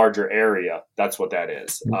out a larger area, that's what that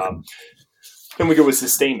is. Then we go with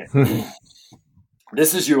sustainment.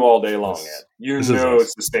 This is you all day long, Ed.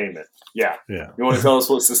 It's sustainment. Yeah. You want to tell us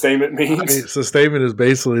what sustainment means? I mean, sustainment is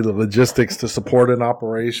basically the logistics to support an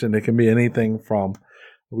operation. It can be anything from,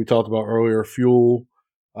 we talked about earlier, fuel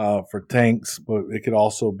for tanks, but it could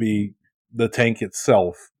also be the tank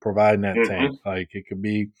itself, providing that tank. Like it could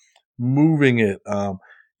be moving it,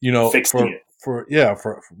 fixing it.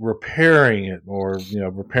 For repairing it, or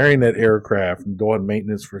repairing that aircraft and doing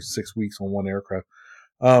maintenance for 6 weeks on one aircraft.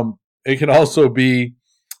 It can also be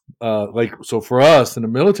so for us in the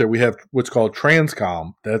military, we have what's called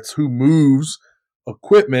Transcom. That's who moves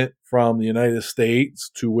equipment from the United States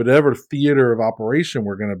to whatever theater of operation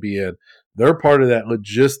we're going to be in. They're part of that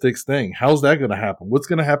logistics thing. How's that going to happen? What's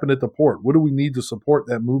going to happen at the port? What do we need to support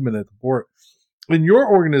that movement at the port? In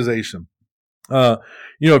your organization,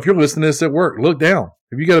 if you're listening to this at work, look down.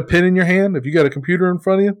 If you got a pen in your hand, if you got a computer in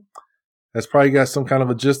front of you, that's probably got some kind of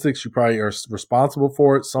logistics. You probably are responsible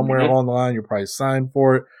for it somewhere along the line. You're probably signed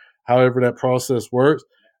for it. However that process works.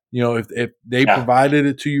 If they provided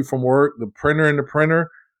it to you from work, the printer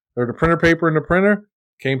or the printer paper and the printer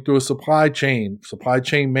came through a supply chain. Supply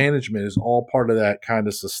chain management is all part of that kind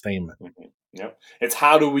of sustainment. Yep. It's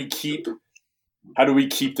how do we keep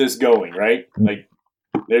this going, right? Like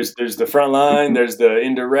there's the front line, there's the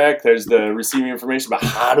indirect, there's the receiving information, but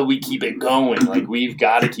how do we keep it going? Like we've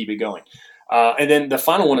got to keep it going. And then the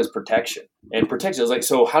final one is protection. And protection is like,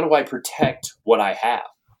 so how do I protect what I have?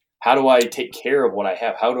 How do I take care of what I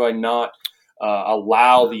have? How do I not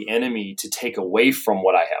allow the enemy to take away from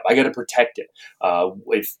what I have? I got to protect it.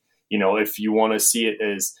 If you want to see it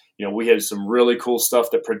as, we had some really cool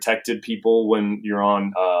stuff that protected people when you're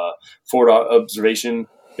on forward observation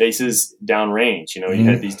bases downrange. You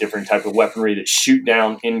had these different type of weaponry that shoot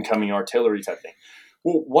down incoming artillery type thing.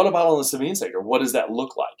 Well, what about on the civilian sector? What does that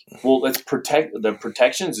look like? Well, let's protect the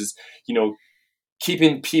protections is,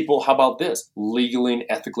 keeping people, how about this, legally and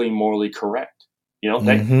ethically, morally correct.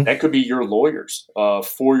 That could be your lawyers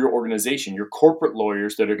for your organization, your corporate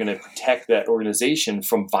lawyers that are going to protect that organization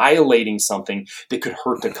from violating something that could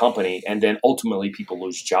hurt the company, and then ultimately people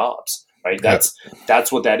lose jobs. Right?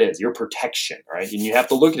 That's what that is, your protection. Right? And you have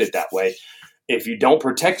to look at it that way. If you don't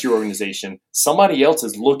protect your organization, somebody else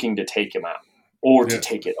is looking to take them out or to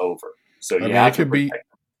take it over. So you have to protect them.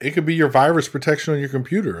 It could be your virus protection on your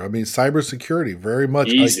computer. I mean, cybersecurity, very much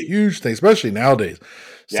a huge thing, especially nowadays.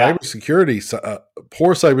 Yeah. Cybersecurity,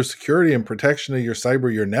 poor cybersecurity and protection of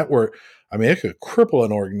your network. I mean, it could cripple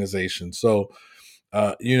an organization. So,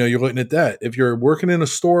 you're looking at that. If you're working in a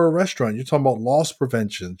store or restaurant, you're talking about loss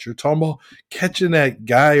prevention. You're talking about catching that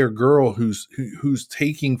guy or girl who's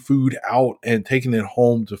taking food out and taking it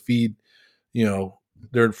home to feed,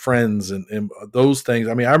 their friends and those things.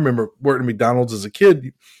 I mean, I remember working at McDonald's as a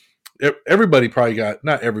kid. Everybody probably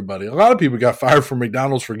not everybody, a lot of people got fired from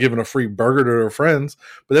McDonald's for giving a free burger to their friends,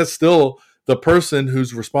 but that's still the person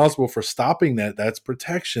who's responsible for stopping that. That's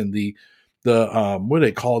protection. The what do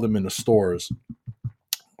they call them in the stores?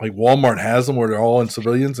 Like Walmart has them where they're all in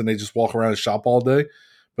civilians and they just walk around and shop all day,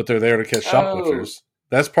 but they're there to catch shoplifters.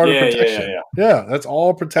 That's part of protection. Yeah, that's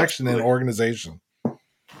all protection in an organization.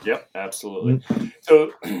 Yep, absolutely.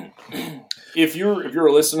 So if you're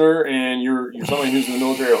a listener and you're somebody who's in the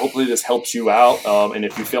military, hopefully this helps you out. And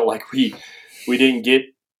if you feel like we didn't get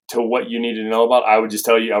to what you needed to know about, I would just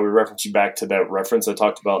tell you, I would reference you back to that reference I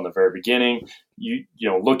talked about in the very beginning. You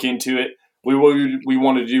look into it. What we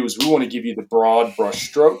want to do is we want to give you the broad brush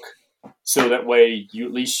stroke, so that way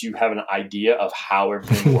at least you have an idea of how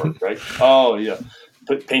everything works, right? Oh yeah,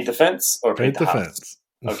 paint the fence or paint the fence.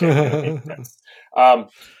 Okay, paint the fence.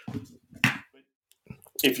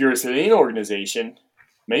 If you're a civilian organization,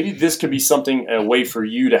 maybe this could be a way for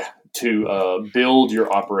you to build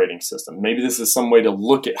your operating system. Maybe this is some way to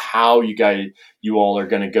look at how you all are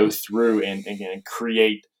going to go through and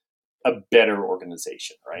create a better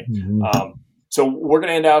organization, right? Mm-hmm. So we're going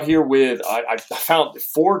to end out here with I found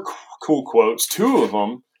 4 cool quotes, 2 of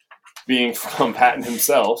them being from Patton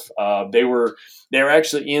himself. They were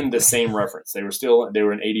actually in the same reference. They were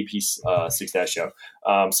an ADP 6 show.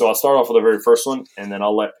 So I'll start off with the very first one, and then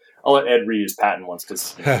I'll let Ed read his Patton ones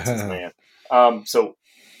because it's his man. So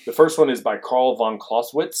the first one is by Karl von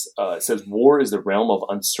Clausewitz. It says, "War is the realm of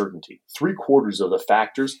uncertainty. 3/4 of the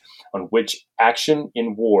factors on which action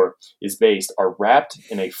in war is based are wrapped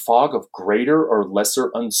in a fog of greater or lesser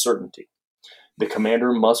uncertainty. The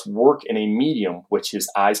commander must work in a medium which his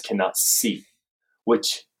eyes cannot see,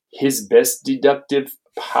 which his best deductive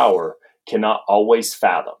power cannot always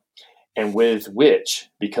fathom, and with which,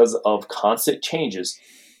 because of constant changes,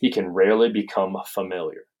 he can rarely become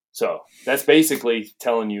familiar." So that's basically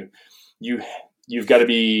telling you, you've got to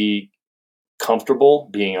be comfortable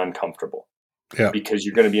being uncomfortable, because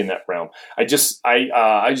you're going to be in that realm. I just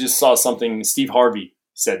saw something. Steve Harvey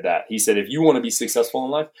said that. He said, if you want to be successful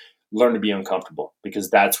in life, learn to be uncomfortable, because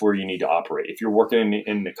that's where you need to operate. If you're working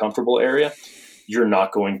in the comfortable area, you're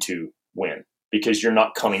not going to win, because you're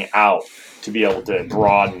not coming out to be able to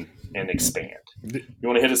broaden and expand. You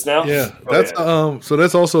want to hit us now? Yeah, so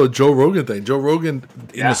that's also a Joe Rogan thing. Joe Rogan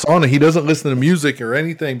in the sauna, he doesn't listen to music or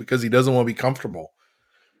anything because he doesn't want to be comfortable.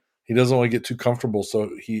 He doesn't want to get too comfortable, so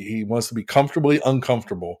he wants to be comfortably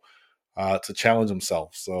uncomfortable to challenge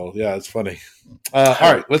himself. So yeah, it's funny. All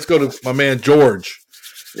right, let's go to my man George.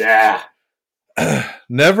 Yeah.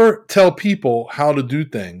 Never tell people how to do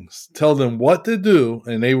things. Tell them what to do,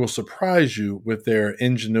 and they will surprise you with their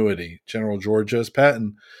ingenuity. General George S.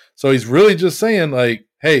 Patton. So he's really just saying, like,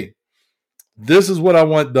 hey, this is what I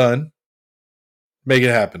want done. Make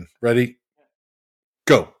it happen. Ready?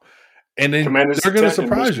 Go. And then they're going to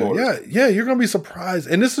surprise you. Yeah, you're going to be surprised.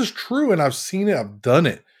 And this is true, and I've seen it. I've done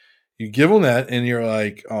it. You give them that, and you're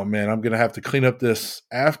like, oh, man, I'm going to have to clean up this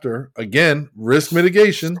after. Again, risk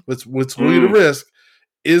mitigation. What's really the risk?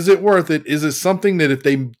 Is it worth it? Is it something that if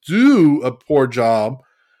they do a poor job,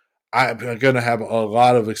 I'm going to have a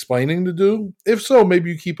lot of explaining to do? If so, maybe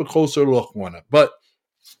you keep a closer look on it. But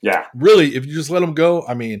yeah, really, if you just let them go,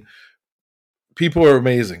 I mean, people are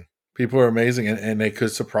amazing. People are amazing, and they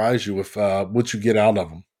could surprise you with what you get out of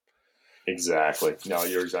them. Exactly. No,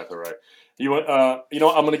 you're exactly right. You want, I'm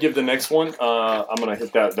going to give the next one. I'm going to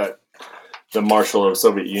hit that the Marshal of the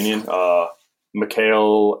Soviet Union,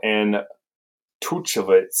 Mikhail and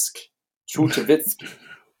Tuchevitsky.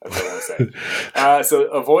 That's what I want to say. So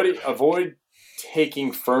avoid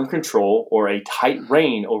taking firm control or a tight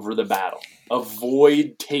rein over the battle.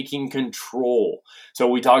 Avoid taking control. So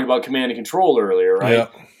we talked about command and control earlier, right? Yeah.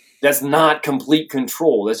 That's not complete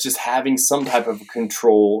control. That's just having some type of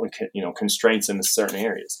control and constraints in certain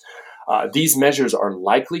areas. These measures are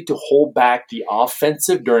likely to hold back the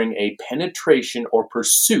offensive during a penetration or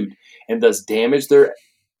pursuit, and thus damage their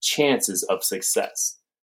chances of success.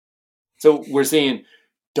 So we're saying,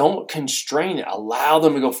 don't constrain it. Allow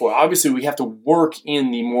them to go forward. Obviously, we have to work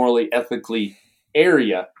in the morally, ethically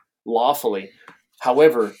area lawfully.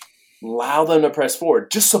 However, allow them to press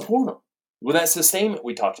forward. Just support them with that sustainment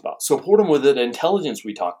we talked about. Support them with that intelligence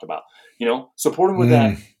we talked about. Support them with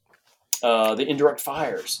that the indirect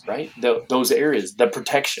fires, right? Those areas, the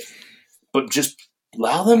protection. But just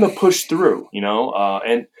allow them to push through.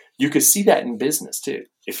 And you could see that in business too.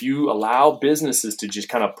 If you allow businesses to just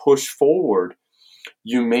kind of push forward,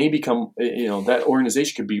 you may become, that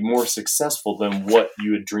organization could be more successful than what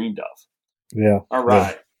you had dreamed of. Yeah. All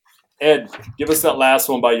right. Yeah. Ed, give us that last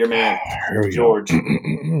one by your man, George.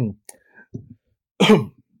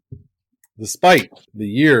 Despite the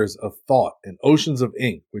years of thought and oceans of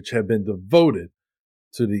ink which have been devoted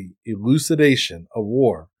to the elucidation of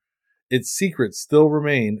war, its secrets still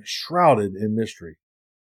remain shrouded in mystery.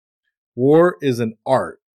 War is an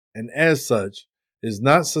art, and as such, is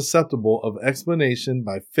not susceptible of explanation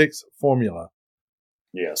by fixed formula.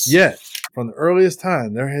 Yes. Yet, from the earliest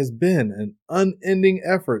time, there has been an unending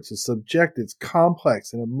effort to subject its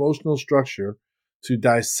complex and emotional structure to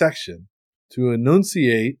dissection, to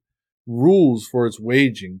enunciate rules for its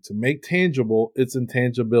waging, to make tangible its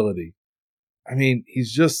intangibility. I mean,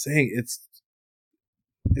 he's just saying it's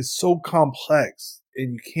so complex,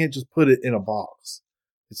 and you can't just put it in a box.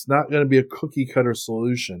 It's not going to be a cookie cutter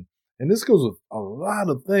solution. And this goes with a lot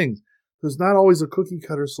of things. There's not always a cookie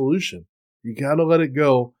cutter solution. You got to let it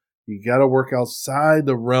go. You got to work outside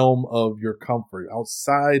the realm of your comfort,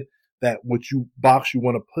 outside that box you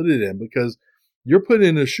want to put it in, because you're putting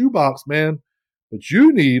in a shoebox, man, but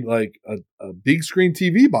you need like a big screen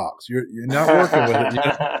TV box. You're not working with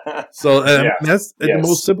it. So that's in the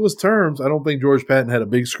most simplest terms. I don't think George Patton had a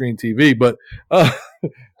big screen TV, but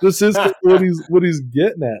This is what he's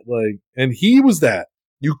getting at. Like, and he was that.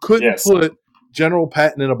 You couldn't put General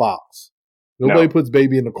Patton in a box. Nobody puts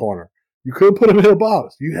Baby in the corner. You couldn't put him in a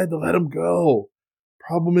box. You had to let him go.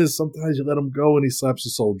 Problem is, sometimes you let him go and he slaps a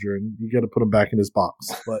soldier, and you got to put him back in his box.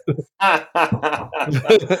 But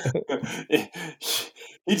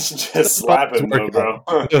he just slap him, though, bro.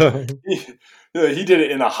 He did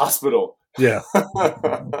it in a hospital. Yeah,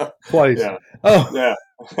 twice. Yeah. Oh,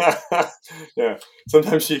 yeah.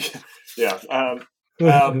 Sometimes she, yeah.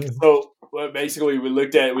 So basically, we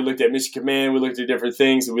looked at Mission Command. We looked at different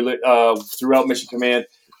things. We looked throughout Mission Command.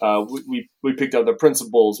 We picked up the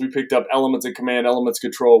principles. We picked up elements of command, elements of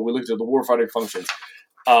control. We looked at the warfighting functions.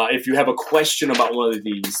 If you have a question about one of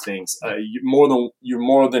these things, I'm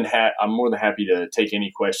more than happy to take any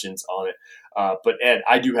questions on it. But Ed,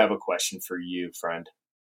 I do have a question for you, friend.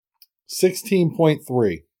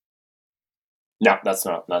 16.3. No, that's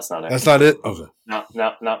not it. That's not it? Okay.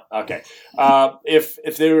 No. Okay.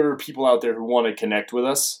 If there were people out there who want to connect with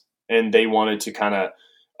us and they wanted to kind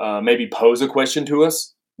of maybe pose a question to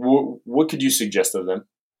us, what could you suggest of them?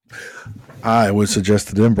 I would suggest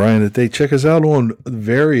to them, Brian, that they check us out on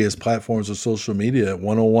various platforms of social media.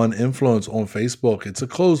 101 Influence on Facebook. It's a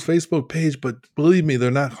closed Facebook page, but believe me,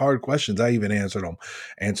 they're not hard questions. I even answered them.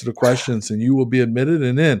 Answer the questions and you will be admitted,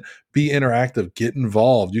 and then be interactive. Get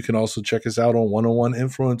involved. You can also check us out on 101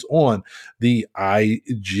 Influence on the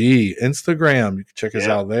IG, Instagram. You can check us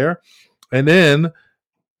out there. And then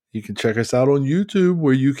you can check us out on YouTube,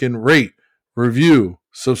 where you can rate, review,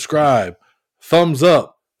 subscribe, thumbs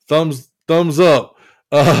up. Thumbs up.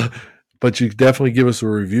 But you definitely give us a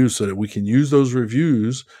review so that we can use those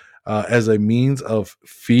reviews as a means of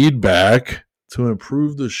feedback to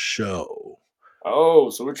improve the show. Oh,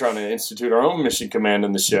 so we're trying to institute our own Mission Command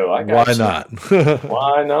in the show. Why not?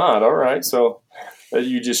 Why not? All right. So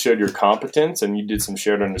you just showed your competence and you did some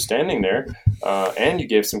shared understanding there, and you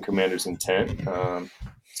gave some commander's intent.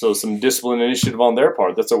 So some discipline initiative on their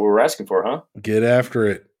part. That's what we were asking for, huh? Get after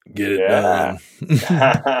it. Get it done.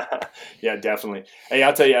 Yeah, definitely. Hey,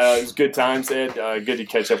 I'll tell you, it was good times, Ed. Good to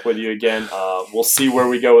catch up with you again. We'll see where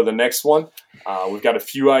we go with the next one. We've got a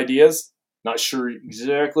few ideas. Not sure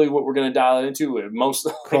exactly what we're going to dial into.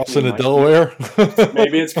 Crossing the Delaware.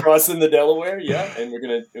 Maybe it's crossing the Delaware, yeah. And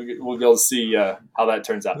we'll go see how that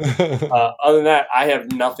turns out. Other than that, I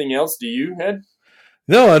have nothing else. Do you, Ed?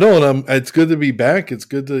 No, I don't. It's good to be back. It's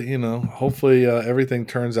good to, hopefully everything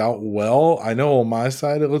turns out well. I know on my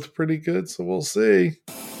side it looks pretty good, so we'll see.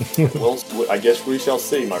 Well, I guess we shall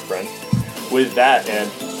see, my friend. With that,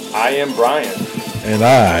 and I am Brian. And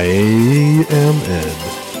I am Ed.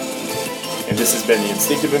 And this has been the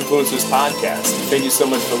Instinctive Influencers Podcast. Thank you so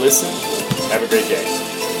much for listening. Have a great day.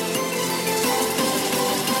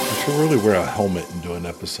 I should really wear a helmet and do an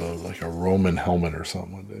episode, like a Roman helmet or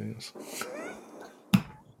something like that.